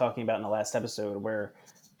I was talking about in the last episode, where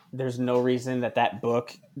there's no reason that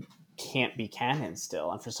book can't be canon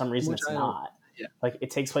still, and for some reason it's not. Yeah. Like,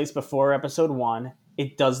 it takes place before Episode 1.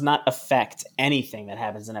 It does not affect anything that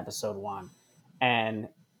happens in Episode 1, and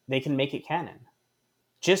they can make it canon.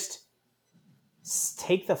 Just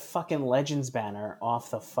take the fucking Legends banner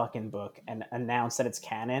off the fucking book and announce that it's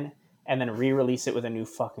canon, and then re-release it with a new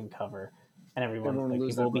fucking cover, and everyone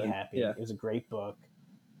people will be happy. Yeah. It was a great book.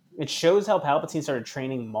 It shows how Palpatine started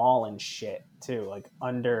training Maul and shit too, like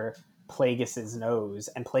under Plagueis' nose,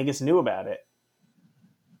 and Plagueis knew about it.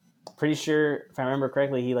 Pretty sure, if I remember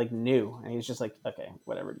correctly, he like knew, and he was just like, "Okay,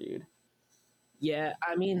 whatever, dude." Yeah,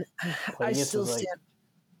 I mean, I still stand.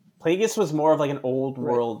 Plagueis was more of like an old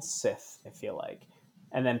world Sith, I feel like,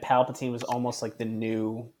 and then Palpatine was almost like the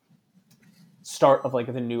new start of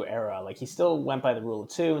like the new era. Like he still went by the rule of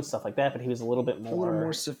two and stuff like that, but he was a little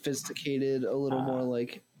more sophisticated, a little more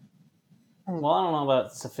like. Well, I don't know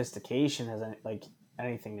about sophistication has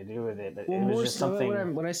anything to do with it, but it was just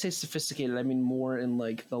something. When I say sophisticated, I mean more in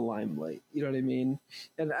like the limelight. You know what I mean?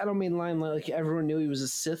 And I don't mean limelight like everyone knew he was a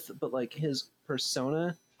Sith, but like his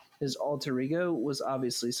persona, his alter ego, was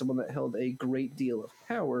obviously someone that held a great deal of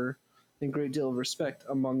power and a great deal of respect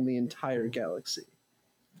among the entire galaxy.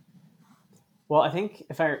 Well, I think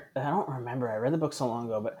I don't remember. I read the book so long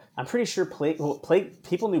ago, but I'm pretty sure people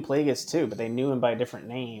knew Plagueis too, but they knew him by a different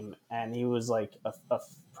name, and he was like a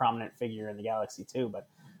prominent figure in the galaxy too. But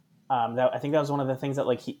I think that was one of the things that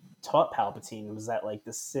like he taught Palpatine was that like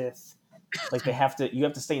the Sith, like you have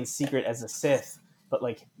to stay in secret as a Sith, but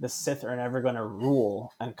like the Sith are never going to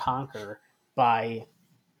rule and conquer by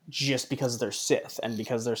just because they're Sith and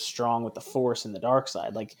because they're strong with the Force and the dark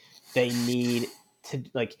side. Like they need to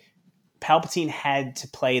like. Palpatine had to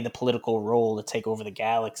play the political role to take over the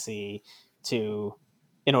galaxy in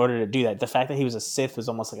order to do that. The fact that he was a Sith was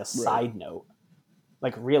almost like a side note.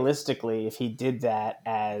 Like realistically, if he did that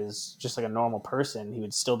as just like a normal person, he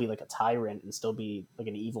would still be like a tyrant and still be like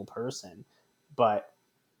an evil person. But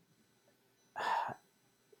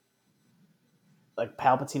like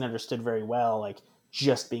Palpatine understood very well, like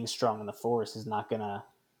just being strong in the Force is not gonna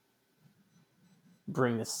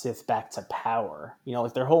bring the Sith back to power. You know,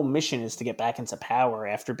 like their whole mission is to get back into power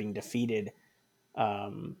after being defeated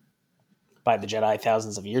by the Jedi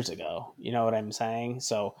thousands of years ago. You know what I'm saying?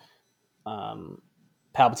 So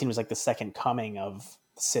Palpatine was like the second coming of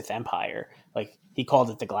the Sith Empire. Like he called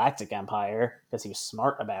it the Galactic Empire because he was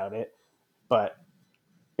smart about it, but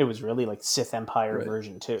it was really like Sith Empire Right.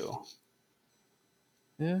 version 2.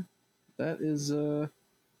 Yeah, that is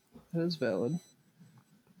valid.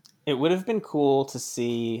 It would have been cool to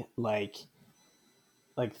see like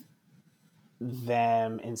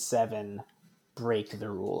them in 7 break the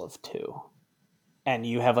rule of 2, and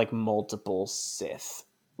you have like multiple Sith,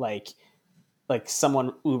 like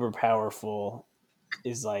someone uber powerful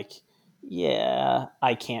is like, yeah,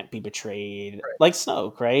 I can't be betrayed, Right. like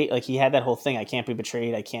Snoke, right? Like he had that whole thing, I can't be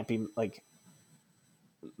betrayed, I can't be like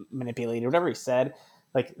manipulated, whatever he said,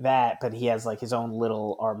 like that. But he has like his own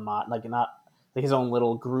little armada, like not like his own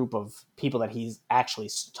little group of people that he's actually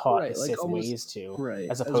taught Right, the like Sith almost- ways to, Right.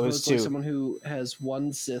 as opposed to like someone who has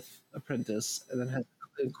one Sith apprentice and then has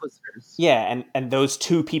Inquisitors. yeah, and those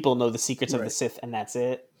 2 people know the secrets of the Right. Sith, and that's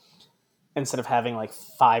it. Instead of having like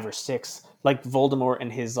 5 or 6, like Voldemort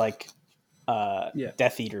and his like Yeah.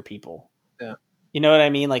 Death Eater people. Yeah. You know what I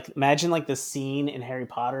mean? Like imagine like the scene in Harry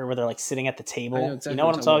Potter where they're like sitting at the table. I know exactly you know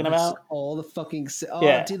what I'm talking There's about? all the fucking oh,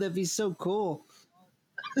 Yeah. dude, that'd be so cool.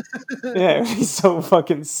 Yeah, it would be so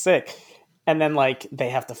fucking sick. And then like they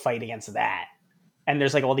have to fight against that. And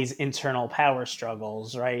there's like all these internal power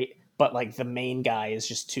struggles, right? But like the main guy is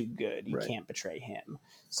just too good. You Right. can't betray him.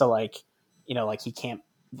 So like, you know, like he can't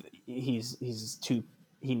he's too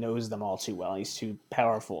he knows them all too well. He's too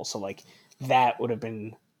powerful. So like that would have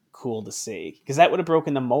been cool to see, because that would have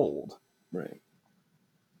broken the mold. Right.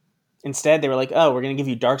 Instead, they were like, "Oh, we're going to give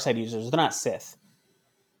you dark side users. They're not Sith."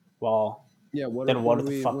 Well, Yeah, what Then what are the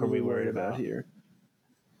we, fuck what are we worried about about? here?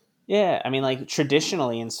 yeah, I mean, like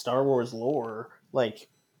traditionally in Star Wars lore, like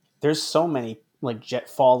there's so many like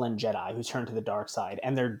fallen Jedi who turn to the dark side,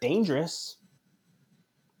 and they're dangerous,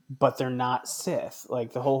 but they're not Sith.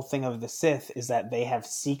 Like the whole thing of the Sith is that they have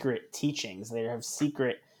secret teachings, they have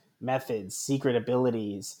secret methods, secret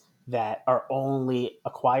abilities that are only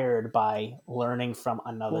acquired by learning from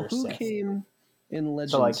another Well, who Sith. came in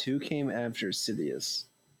Legends? like- who came after Sidious?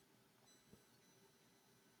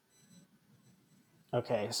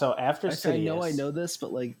 Okay, so after I Sidious, know this,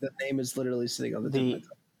 but like the name is literally sitting on the tip of my tongue.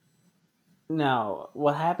 No,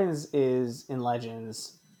 what happens is in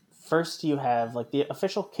Legends, first you have like the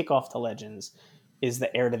official kickoff to Legends is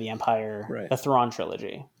the Heir to the Empire, Right. the Thrawn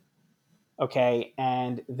trilogy. Okay,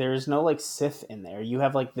 and there's no like Sith in there. You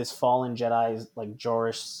have like this fallen Jedi like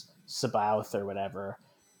Jorush Sabaoth or whatever,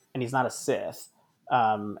 and he's not a Sith.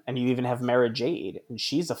 And you even have Mara Jade, and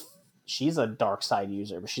she's a dark side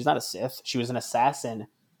user, but she's not a Sith. She was an assassin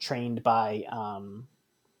trained by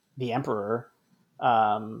the Emperor,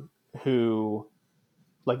 who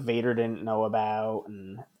like Vader didn't know about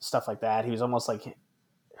and stuff like that. He was almost like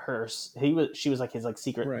she was like his like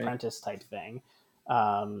secret Right. apprentice type thing.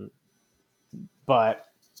 But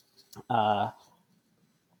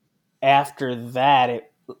after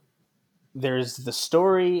that, there's the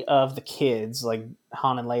story of the kids, like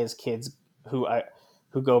Han and Leia's kids, who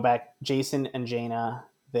go back. Jason and Jaina,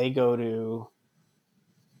 they go to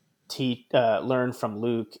learn from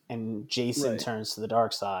Luke, and Jason Right. turns to the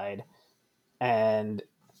dark side. And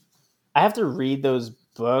I have to read those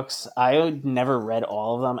books. I never read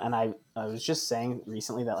all of them, and I was just saying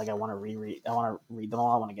recently that like I want to read them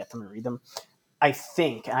all. I want to get them and read them. I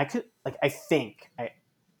think, and I could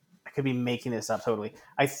be making this up totally.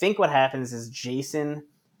 I think what happens is Jason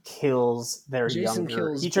kills their Jason younger.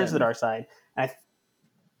 kills He turns to the Ben. dark side. And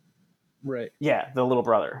Right. the little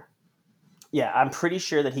brother. Yeah, I'm pretty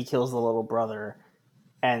sure that he kills the little brother,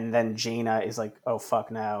 and then Jaina is like, "Oh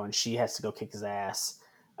fuck no," and she has to go kick his ass.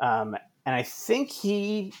 And I think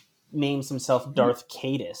he names himself Darth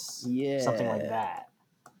Caedus, Yeah. something like that.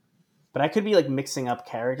 But I could be like mixing up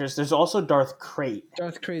characters. There's also Darth Crate.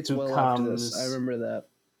 Darth Crate's Who well after this. comes- I remember that.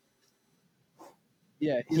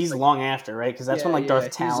 Yeah, He's like, long after, right? Because that's when like Darth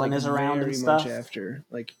he's, Talon like, is around very and stuff. Much after,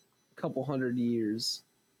 like a couple hundred years,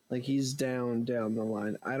 like he's down the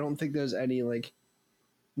line. I don't think there's any like.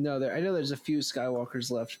 No, I know there's a few Skywalkers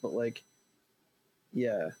left, but like,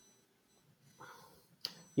 yeah,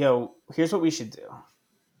 Yo, here's what we should do.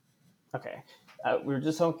 Okay. We were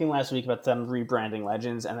just talking last week about them rebranding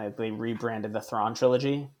Legends, and they rebranded the Thrawn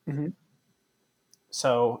trilogy. Mhm.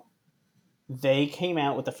 So they came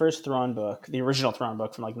out with the first Thrawn book, the original Thrawn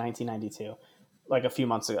book from like 1992, like a few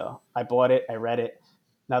months ago. I bought it. I read it.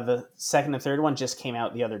 Now the second and third one just came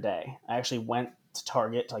out the other day. I actually went to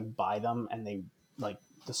Target to like buy them, and they like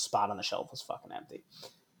the spot on the shelf was fucking empty.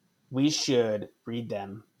 We should read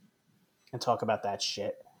them and talk about that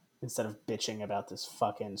shit. instead of bitching about this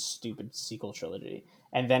fucking stupid sequel trilogy,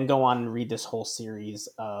 and then go on and read this whole series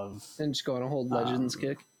of And just go on a whole Legends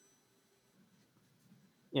kick.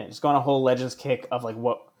 yeah, just go on a whole Legends kick of like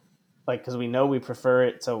what, like, because we know we prefer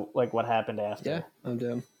it to like what happened after. Yeah, I'm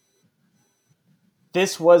down.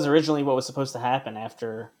 This was originally what was supposed to happen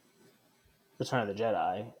after Return of the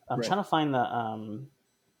Jedi. I'm Right. trying to find the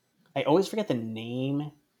I always forget the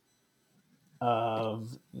name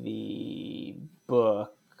of the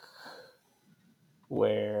book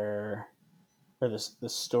where, or the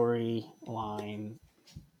storyline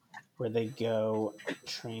where they go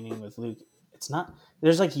training with Luke. It's not,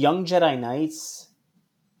 there's like Young Jedi Knights,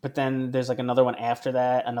 but then there's like another one after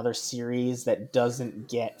that, another series that doesn't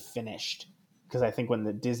get finished. Because I think when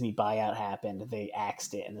the Disney buyout happened, they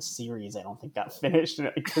axed it, and the series I don't think got finished, and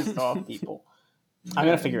it pissed off people. I'm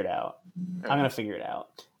gonna figure it out. I'm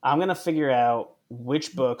gonna figure out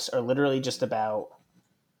which books are literally just about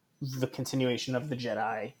the continuation of the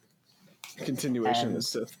Jedi, Continuation And- of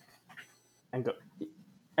Sith. and go.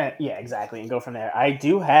 Yeah, exactly, and go from there. I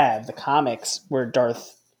do have the comics where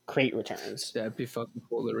Darth Crate returns. Yeah, it'd be fucking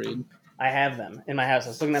cool to read. I have them in my house. I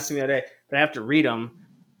was looking at them the other day, but I have to read them.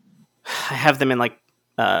 I have them in like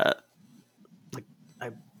I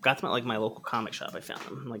got them at like my local comic shop. I found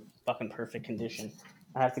them in like fucking perfect condition.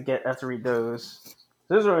 I have to read those.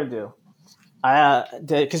 So this is what I do.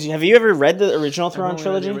 Because have you ever read the original I've Throne only read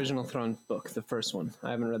trilogy? the original Throne book, the first one. I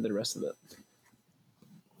haven't read the rest of it.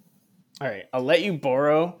 All right, I'll let you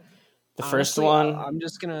borrow the first Honestly, one I'm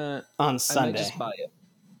just gonna. on I might Sunday, just buy it.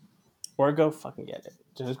 or go fucking get it.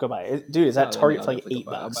 Just go buy it, dude. Is that Oh, then Target I'll for like definitely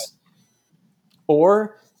go buy it. I'll $8?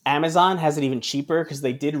 Or Amazon has it even cheaper because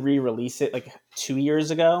they did re-release it like 2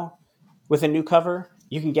 years ago with a new cover.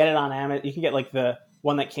 You can get it on Amazon. You can get like the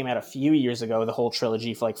one that came out a few years ago, the whole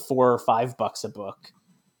trilogy, for like $4 or $5 a book,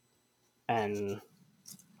 and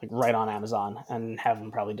like right on Amazon, and have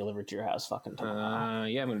them probably delivered to your house fucking tomorrow.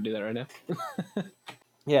 Yeah, I'm gonna do that right now.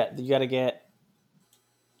 Yeah, you got to get.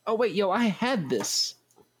 Oh wait, yo, I had this.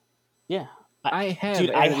 Yeah, I have dude,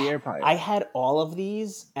 Heir to the Empire. I had all of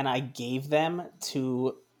these, and I gave them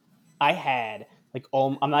to. I had like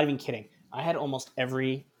all. I'm not even kidding. I had almost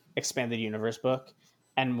every expanded universe book,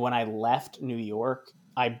 and when I left New York,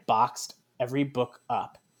 I boxed every book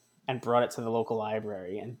up and brought it to the local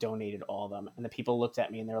library and donated all of them. And the people looked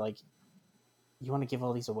at me and they're like, "You want to give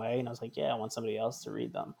all these away?" And I was like, "Yeah, I want somebody else to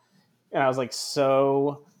read them." And I was like,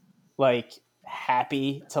 so like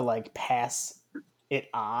happy to like pass it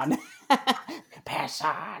on. Pass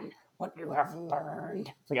on what you have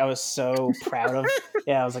learned. Like I was so proud of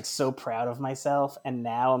I was like so proud of myself, and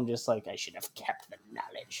now I'm just like I should have kept the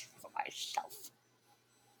knowledge for myself.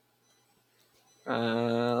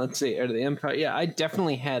 Let's see, Heir to the Empire. Yeah, I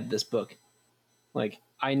definitely had this book. Like,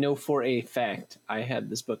 I know for a fact I had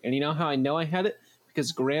this book. And you know how I know I had it?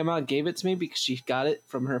 Because Grandma gave it to me because she got it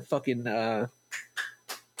from her fucking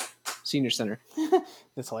senior center.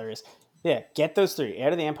 That's hilarious. Yeah, get those three: Heir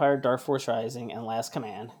to the Empire, Dark Force Rising, and Last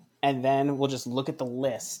Command. And then we'll just look at the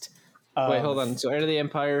list. Wait, hold on. So Heir to the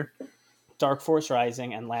Empire. Dark Force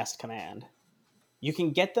Rising and Last Command. You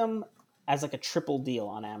can get them as like a triple deal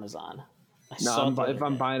on Amazon. If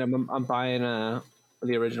I'm buying them, I'm buying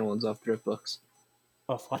the original ones off Thrift Books.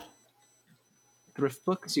 Of what? Thrift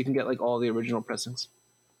Books, you can get like all the original pressings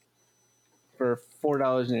for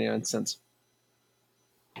 $4.99.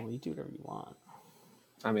 Well, you do whatever you want.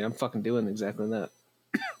 I mean, I'm fucking doing exactly that.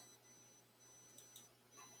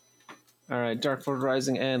 All right, Dark Force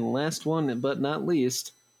Rising, and last one but not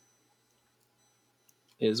least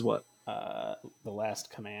is what? The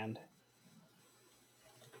Last Command.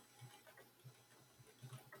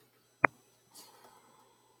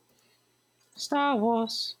 Star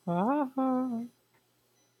Wars.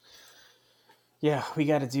 Yeah, we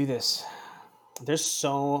got to do this. There's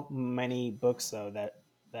so many books though that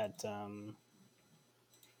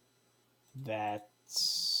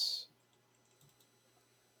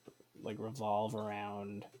like revolve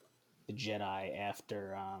around the Jedi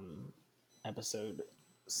after Episode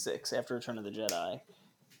 6, after Return of the Jedi.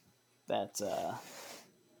 That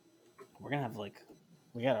we're gonna have like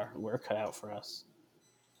we got our work cut out for us.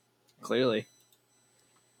 Clearly.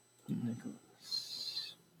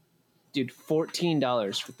 Dude,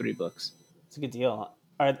 $14 for 3 books. It's a good deal.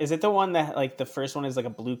 Is it the one that like the first one is like a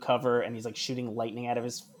blue cover and he's like shooting lightning out of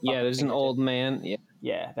his? Yeah, there's an fingertip? old man. Yeah.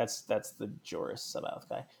 Yeah, that's the Joris Sabaoth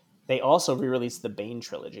guy. They also re-released the Bane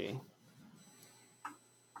trilogy.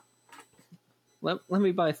 Let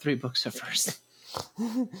me buy 3 books at first.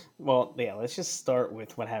 Well, yeah, let's just start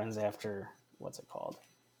with what happens after. What's it called?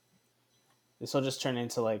 This will just turn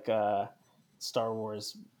into like a Star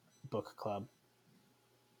Wars book club.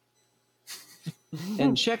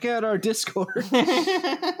 and check out our Discord.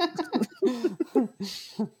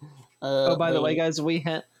 Oh, by the way, guys, we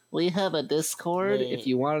have a Discord. Wait. If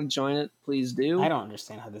you want to join it, please do. I don't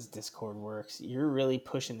understand how this Discord works. You're really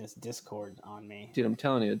pushing this Discord on me. Dude, I'm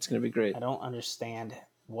telling you, it's going to be great. I don't understand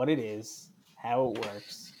what it is, how it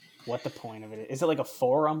works, what the point of it is. Is it like a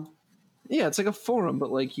forum? Yeah, it's like a forum,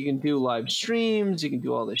 but like you can do live streams, you can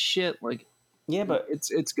do all this shit. Like, Yeah, but it's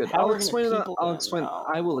good. how I'll are explain it. people I'll gonna explain. know?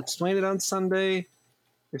 I will explain it on Sunday.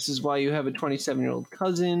 This is why you have a 27-year-old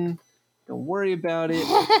cousin. Don't worry about it.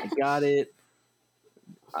 I got it.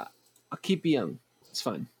 I'll keep you young. It's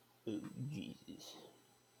fine. All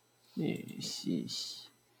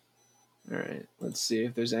right. Let's see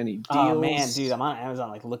if there's any deals. Oh man, dude, I'm on Amazon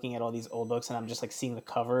like looking at all these old books and I'm just like seeing the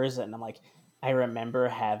covers and I'm like, I remember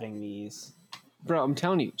having these. Bro, I'm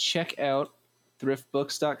telling you, check out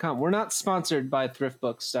thriftbooks.com. We're not sponsored by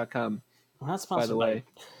thriftbooks.com. We're not sponsored By the way.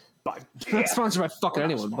 by We're not sponsored by fucking We're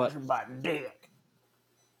not anyone, but sponsored by dick.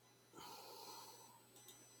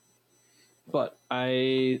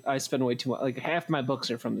 I spend way too much. Like half my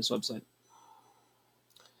books are from this website.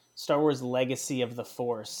 Star Wars Legacy of the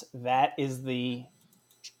Force. That is the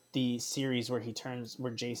series where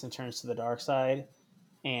Jason turns to the dark side,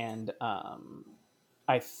 and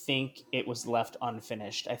I think it was left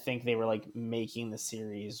unfinished. I think they were like making the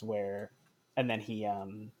series and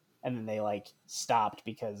then they like stopped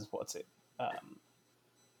because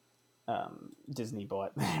Disney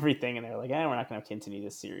bought everything, and they were like, we're not going to continue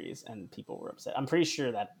this series, and people were upset. I'm pretty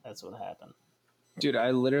sure that's what happened. Dude,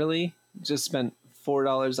 I literally just spent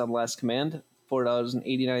 $4 on Last Command,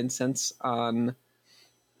 $4.89 on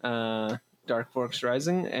Dark Forks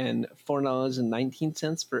Rising, and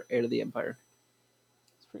 $4.19 for Heir to the Empire.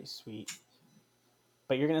 It's pretty sweet.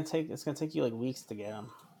 But it's gonna take you like weeks to get them.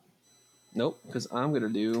 Nope, because I'm gonna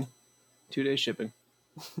do 2-day shipping.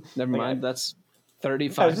 Never Like, mind, that's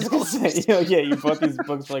 $35. I was just gonna say, you bought these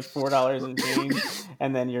books for like $4 and change,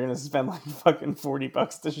 and then you're gonna spend like fucking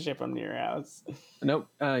 $40 to ship them to your house. Nope,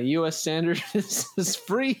 U.S. standard is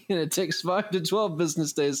free, and it takes 5 to 12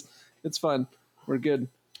 business days. It's fine. We're good.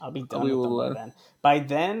 I'll be done We with will, them by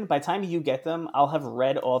then. By the time you get them, I'll have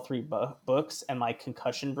read all 3 books, and my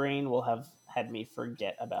concussion brain will have had me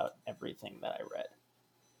forget about everything that I read.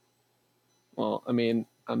 Well, I mean,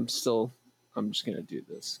 I'm just gonna do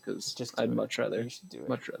this because I'd much rather You should do it.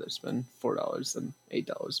 much rather spend $4 than $8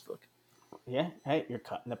 a book. Yeah, hey, you're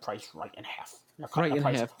cutting the price right in half. You're Right cutting in the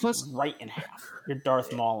price half. Plus, right in half. You're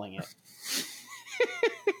Darth Mauling it.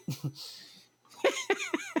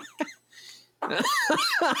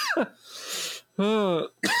 oh,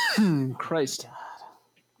 Christ!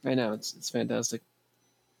 I know it's fantastic.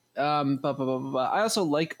 I also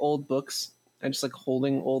like old books. I just like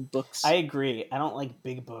holding old books. I agree. I don't like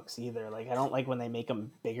big books either. Like, I don't like when they make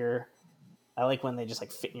them bigger. I like when they just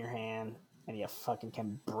like fit in your hand and you fucking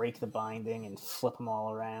can break the binding and flip them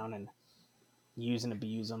all around and use and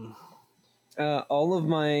abuse them. All of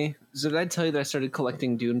my. So did I tell you that I started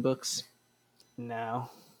collecting Dune books?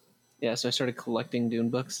 No. Yeah, so I started collecting Dune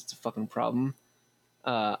books. It's a fucking problem.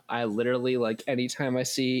 I literally, like, anytime I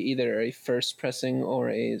see either a first pressing or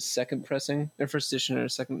a second pressing, or first edition or a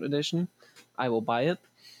second edition, I will buy it.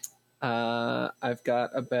 I've got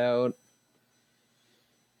about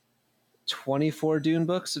 24 Dune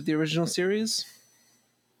books of the original series.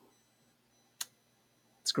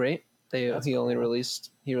 It's great. He released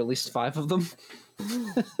 5 of them.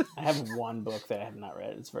 I have one book that I have not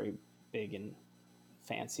read. It's very big and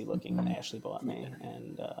fancy looking that Ashley bought me,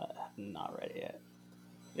 and I have not read it yet.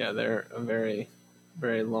 Yeah, they're a very,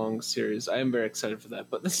 very long series. I am very excited for that.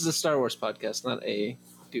 But this is a Star Wars podcast, not a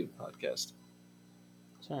Dune podcast.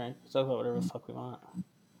 It's alright. Let's talk about whatever the fuck we want.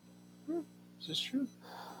 Is this true?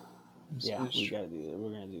 Yeah, we gotta do this.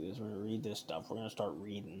 We're gonna do this. We're gonna read this stuff. We're gonna start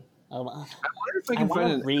reading. I wonder if I can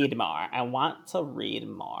find read more. I want to read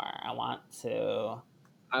more. I want to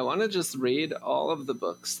just read all of the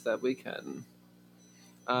books that we can.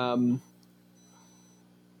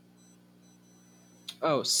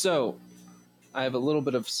 So I have a little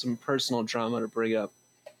bit of some personal drama to bring up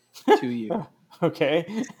to you.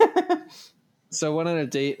 Okay. So I went on a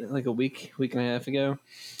date like a week and a half ago,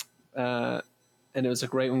 and it was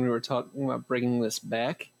like right when we were talking about bringing this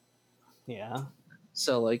back. Yeah.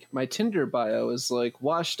 So like my Tinder bio is like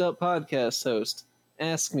washed up podcast host.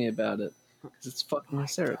 Ask me about it because it's fucking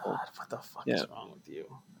hysterical. God, what the fuck is wrong with you?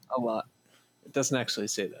 A lot. It doesn't actually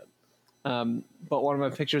say that. But one of my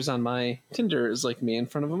pictures on my Tinder is like me in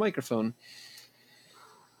front of a microphone.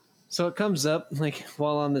 So it comes up like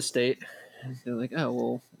while on this date. And they're like, oh,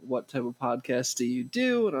 well, what type of podcast do you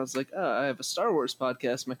do? And I was like, oh, I have a Star Wars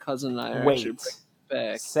podcast. My cousin and I are actually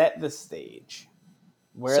back. Set the stage.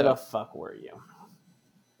 Where So- the fuck were you?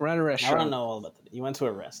 We're at a I restaurant. don't know all about that. You went to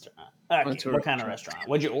a restaurant. Okay, Went to a what kind of restaurant?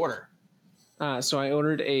 What'd you order? So I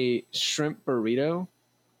ordered a shrimp burrito.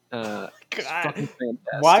 Fucking fantastic.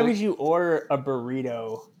 Why would you order a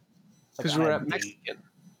burrito? Because on we're a at date? Mexican.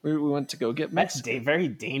 We went to go get That's Mexican. very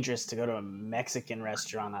dangerous to go to a Mexican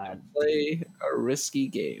restaurant on a date. Play a risky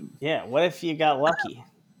game. Yeah, what if you got lucky?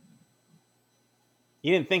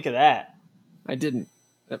 You didn't think of that. I didn't.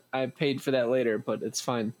 I paid for that later, but it's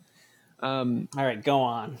fine. All right, go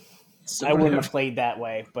on. So I wouldn't have played that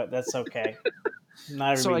way, but that's okay.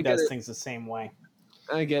 Not So everybody I get does it. things the same way.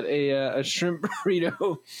 I get a shrimp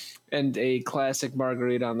burrito and a classic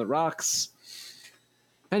margarita on the rocks.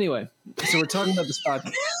 Anyway, so we're talking about this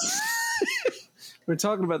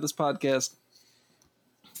podcast.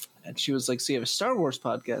 And she was like, so you have a Star Wars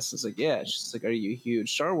podcast? I was like, yeah. She's like, are you a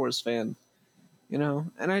huge Star Wars fan? You know,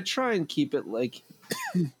 and I try and keep it like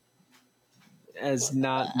as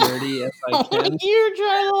not nerdy as I can. You're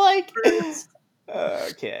trying to like.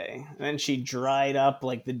 Okay. And then she dried up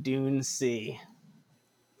like the Dune Sea.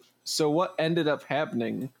 So what ended up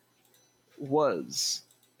happening was,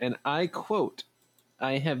 and I quote,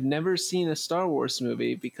 I have never seen a Star Wars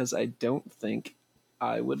movie because I don't think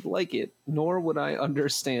I would like it, nor would I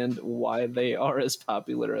understand why they are as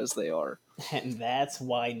popular as they are. And that's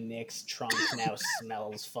why Nick's trunk now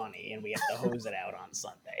smells funny and we have to hose it out on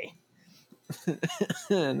Sunday.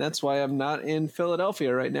 And that's why I'm not in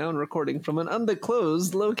Philadelphia right now and recording from an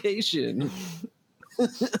undisclosed location.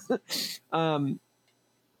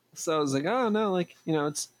 So I was like, oh no, like, you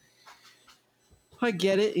know, I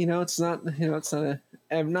get it, you know, it's not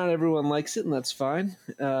not everyone likes it, and that's fine.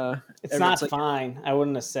 It's not Everyone's like, fine. I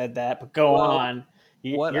wouldn't have said that, but go Well, on.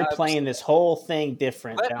 what You're I'm playing this whole thing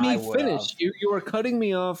different Let than me I would finish. have. You are cutting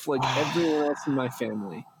me off like everyone else in my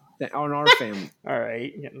family, on our family. All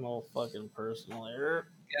right, getting all fucking personal here.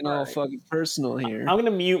 Getting all fucking personal here. I'm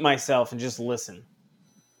gonna mute myself and just listen.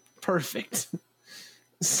 Perfect.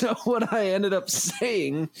 So what I ended up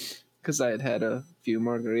saying, because I had had a few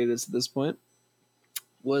margaritas at this point,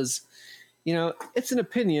 was, you know, it's an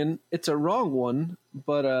opinion. It's a wrong one,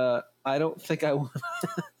 but I don't think I want.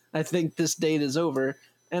 I think this date is over,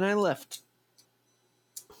 and I left.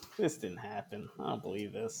 This didn't happen. I don't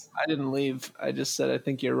believe this. I didn't leave. I just said I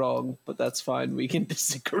think you're wrong, but that's fine. We can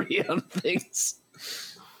disagree on things.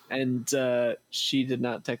 And she did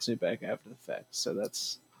not text me back after the fact, so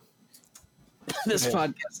that's this Good.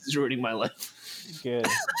 podcast is ruining my life. Good.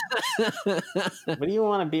 What do you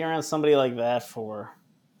want to be around somebody like that for?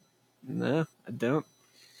 No, I don't.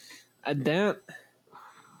 I don't.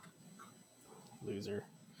 Loser.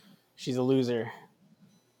 She's a loser.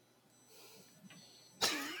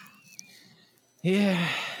 Yeah.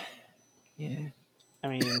 Yeah. I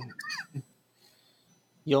mean,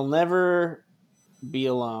 you'll never be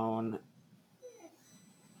alone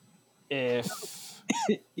if...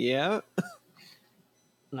 Yeah.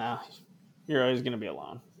 No, you're always going to be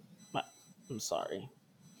alone. I'm sorry.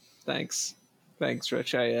 Thanks,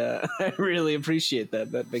 Rich. I really appreciate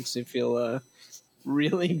that. That makes me feel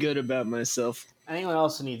really good about myself. Anyone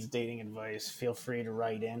else who needs dating advice, feel free to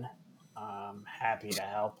write in. I'm happy to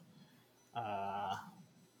help.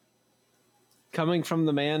 Coming from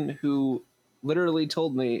the man who literally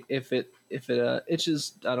told me if it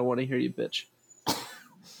itches, I don't want to hear you bitch.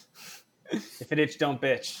 If it itch, don't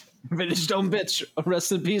bitch. If it itches, don't bitch.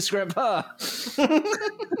 Rest in peace, Grandpa.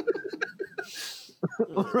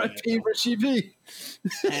 R.I.P. Richie B.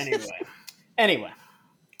 Anyway.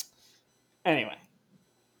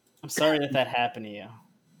 I'm sorry that happened to you.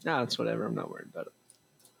 Nah, it's whatever. I'm not worried about it.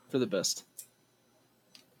 For the best.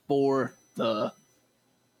 For the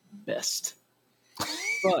best.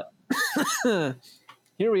 But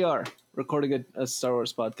here we are, recording a Star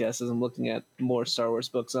Wars podcast as I'm looking at more Star Wars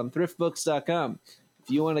books on thriftbooks.com. If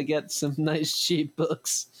you want to get some nice cheap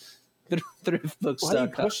books, thriftbooks.com. Why are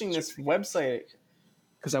you pushing this website?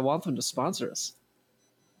 Because I want them to sponsor us.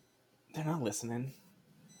 They're not listening.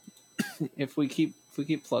 If we keep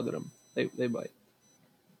plugging them, they might.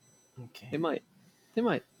 Okay. They might.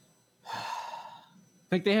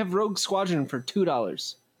 Like they have Rogue Squadron for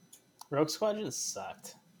 $2. Rogue Squadron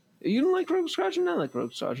sucked. You don't like Rogue Squadron? I like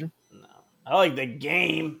Rogue Squadron. No. I like the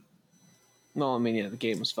game. No, I mean, yeah, the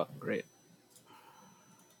game was fucking great.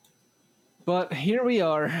 But here we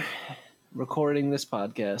are, recording this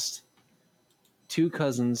podcast. Two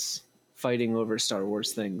cousins fighting over Star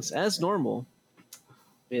Wars things, as normal,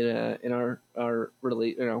 in our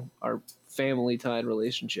our family tied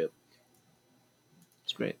relationship.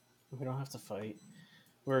 It's great. We don't have to fight.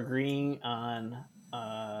 We're agreeing on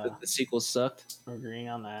The sequel sucked. We're agreeing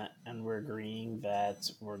on that, and we're agreeing that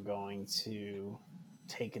we're going to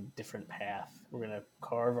take a different path. We're going to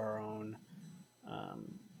carve our own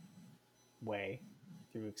way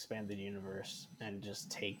through expanded universe and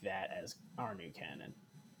just take that as our new canon.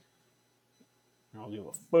 I don't give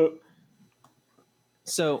a fuck.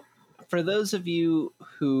 So, for those of you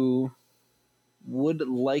who would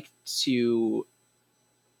like to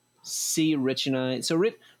see Rich and I, so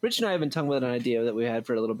Rich and I have been talking about an idea that we had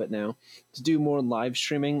for a little bit now to do more live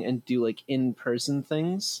streaming and do like in-person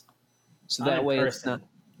things. So that way it's not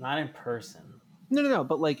in person. No.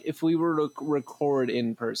 But like if we were to record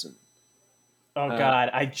in person. Oh God!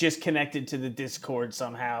 I just connected to the Discord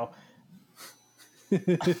somehow.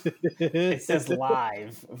 It says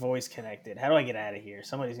live voice connected. How do I get out of here?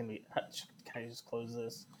 Somebody's gonna be. Can I just close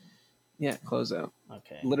this? Yeah, close out.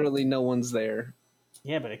 Okay. Literally, no one's there.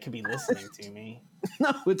 Yeah, but it could be listening to me.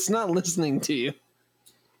 No, it's not listening to you.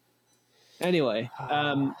 Anyway,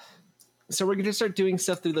 so we're gonna start doing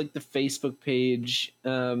stuff through like the Facebook page.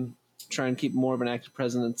 Try and keep more of an active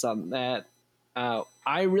presence on that.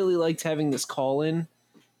 I really liked having this call in.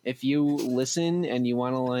 If you listen and you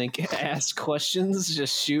want to like ask questions,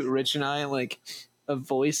 just shoot Rich and I like a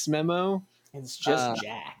voice memo. It's just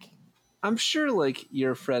Jack. I'm sure like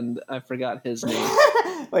your friend, I forgot his name.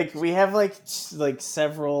 Like we have like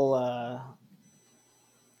several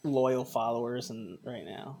loyal followers and right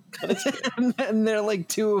now, but it's good. And they're like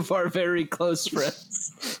two of our very close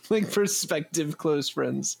friends, like prospective close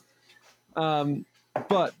friends.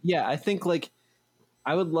 But yeah, I think like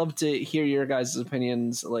I would love to hear your guys'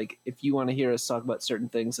 opinions. Like if you want to hear us talk about certain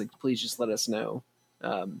things, like please just let us know.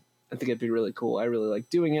 I think it'd be really cool. I really like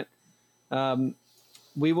doing it.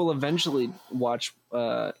 We will eventually watch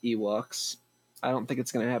Ewoks. I don't think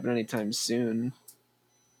it's going to happen anytime soon,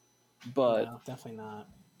 but no, definitely not.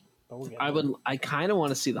 But we'll I kind of want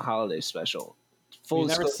to see the holiday special. You've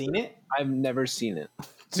never seen it? I've never seen it,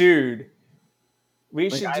 dude. We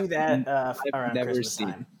like, should do that around never Christmas seen.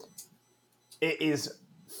 time. It is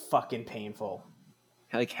fucking painful.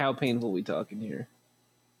 Like how painful are we talking here?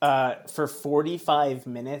 For 45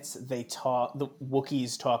 minutes, the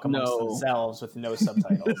Wookiees talk amongst themselves with no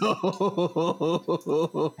subtitles.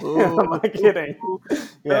 I'm not kidding.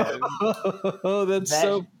 Yeah. Oh, that's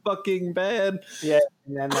so fucking bad. Yeah,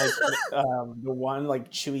 and then like the one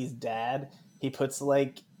like Chewie's dad, he puts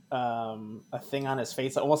like a thing on his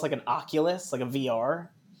face, almost like an Oculus, like a VR,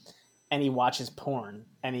 and he watches porn,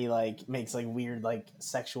 and he like makes like weird like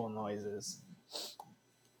sexual noises.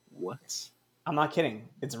 What? I'm not kidding.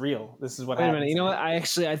 It's real. This is what Wait happens. a minute. You know what? I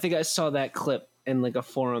think I saw that clip in like a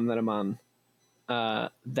forum that I'm on. I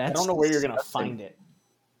don't know where you're gonna find it.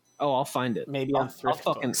 Oh, I'll find it. Maybe on Thrift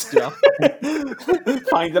Books. Dude,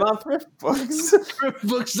 Find it on Thrift Books.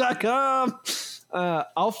 ThriftBooks.com.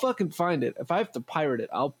 I'll fucking find it. If I have to pirate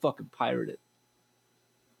it, I'll fucking pirate it.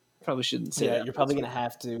 Probably shouldn't say that. You're probably gonna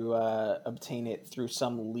have to obtain it through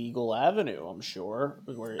some legal avenue. I'm sure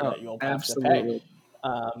where you'll have to pay.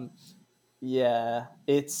 Yeah,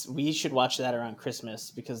 we should watch that around Christmas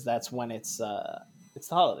because that's when it's the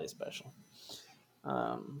holiday special.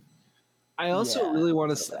 I also really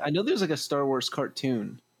want to. I know there's like a Star Wars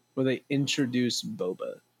cartoon where they introduce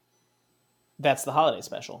Boba. That's the holiday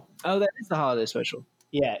special. Oh, that is the holiday special.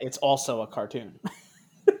 Yeah, it's also a cartoon.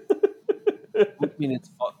 I mean, it's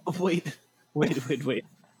wait.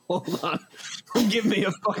 Hold on, give me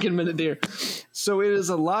a fucking minute here. So it is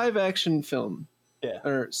a live action film,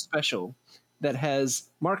 or special that has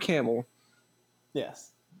Mark Hamill.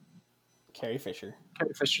 Yes. Carrie Fisher,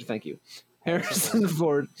 thank you. Harrison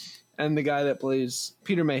Ford, and the guy that plays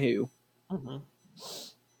Peter Mayhew. Mm-hmm.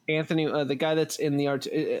 Anthony, the guy that's in the art.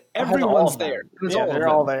 Everyone's there. They're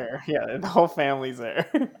all there. Yeah, the whole family's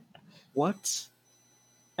there. What?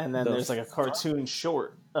 And then there's like a cartoon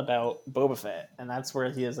short about Boba Fett, and that's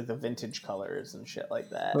where he has like the vintage colors and shit like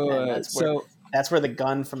that. And that's where the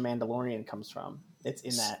gun from Mandalorian comes from. It's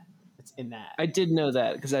in that. I did know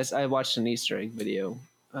that because I watched an Easter egg video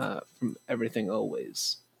from Everything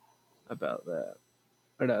Always about that.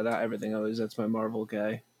 Or no, not Everything Always. That's my Marvel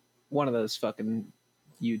guy. One of those fucking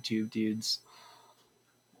YouTube dudes.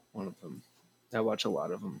 One of them. I watch a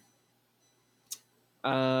lot of them.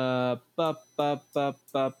 Yeah,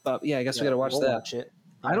 I guess we gotta watch that. Watch it.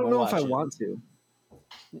 I don't know if I want to.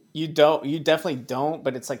 You don't. You definitely don't.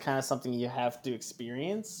 But it's like kind of something you have to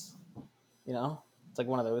experience. You know, it's like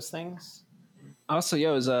one of those things. Also,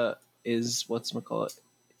 is whatchamacallit?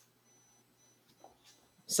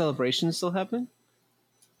 Celebration still happening?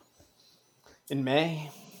 In May.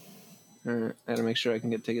 I gotta make sure I can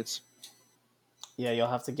get tickets. Yeah, you'll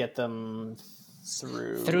have to get them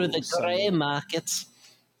through the gray markets.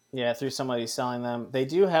 Yeah, through somebody selling them. They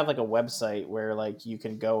do have like a website where like you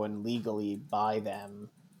can go and legally buy them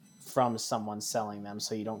from someone selling them,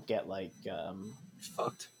 so you don't get like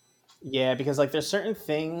fucked. Yeah, because like there's certain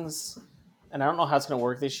things, and I don't know how it's gonna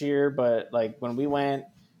work this year, but like when we went,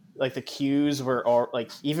 like the queues were all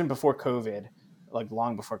like even before COVID, like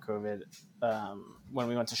long before COVID, when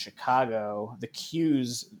we went to Chicago, the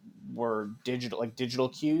queues were digital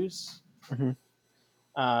queues, Mhm.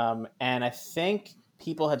 And I think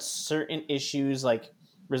people had certain issues like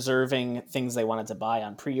reserving things they wanted to buy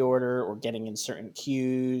on pre-order or getting in certain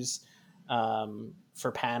queues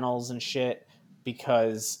for panels and shit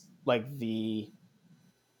because like the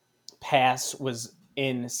pass was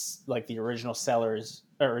in like the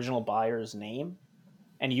original buyer's name,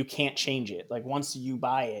 and you can't change it. Like once you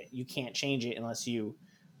buy it, you can't change it unless you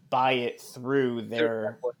buy it through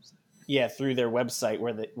their website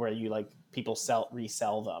where you like people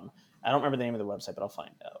resell them. I don't remember the name of the website, but I'll find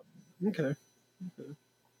out. Okay.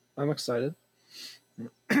 I'm excited.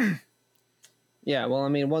 Yeah, well, I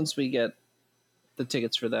mean, once we get the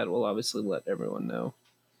tickets for that, we'll obviously let everyone know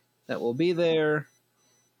that we'll be there.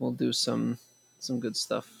 We'll do some good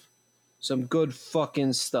stuff. Some good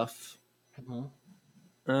fucking stuff. Mm-hmm.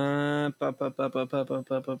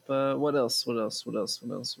 What else?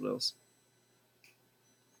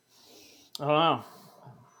 I don't know.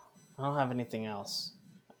 I don't have anything else.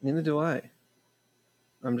 Neither do I.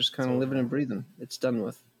 I'm just kind of living and breathing. It's done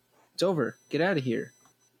with. It's over. Get out of here.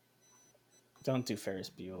 Don't do Ferris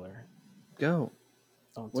Bueller. Go.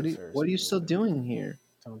 What are you still doing here?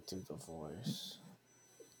 Don't do the voice.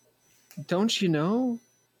 Don't you know?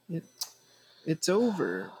 It's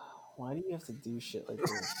over. Why do you have to do shit like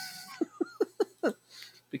this?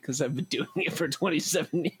 Because I've been doing it for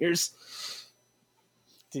 27 years.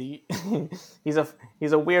 He's a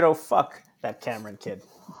weirdo fuck, that Cameron kid.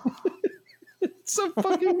 It's so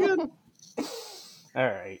fucking good. All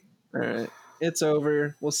right. It's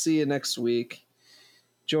over. We'll see you next week.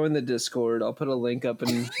 Join the Discord. I'll put a link up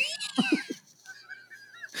and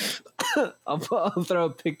I'll throw a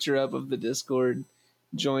picture up of the Discord.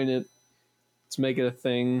 Join it. Let's make it a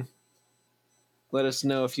thing. Let us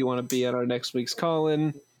know if you want to be at our next week's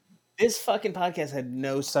call-in. This fucking podcast had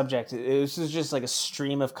no subject. It was just like a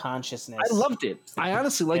stream of consciousness. I loved it. I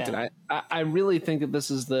honestly liked it. I really think that this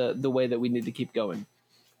is the way that we need to keep going.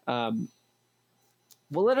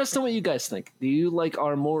 Well, let us know what you guys think. Do you like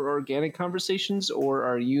our more organic conversations, or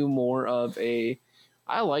are you more of I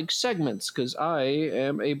like segments because I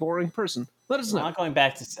am a boring person? Let us know. I'm not going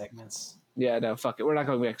back to segments. Yeah, no, fuck it. We're not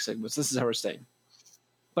going back to segments. This is how we're staying.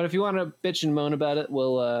 But if you want to bitch and moan about it,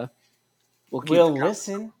 we'll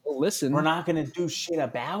listen. We'll listen. We're not going to do shit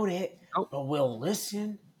about it, but we'll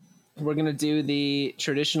listen. We're going to do the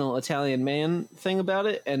traditional Italian man thing about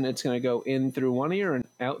it, and it's going to go in through one ear and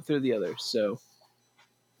out through the other. So,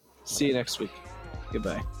 see you next week.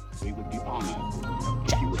 Goodbye. We would be honored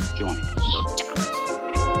if you would join us.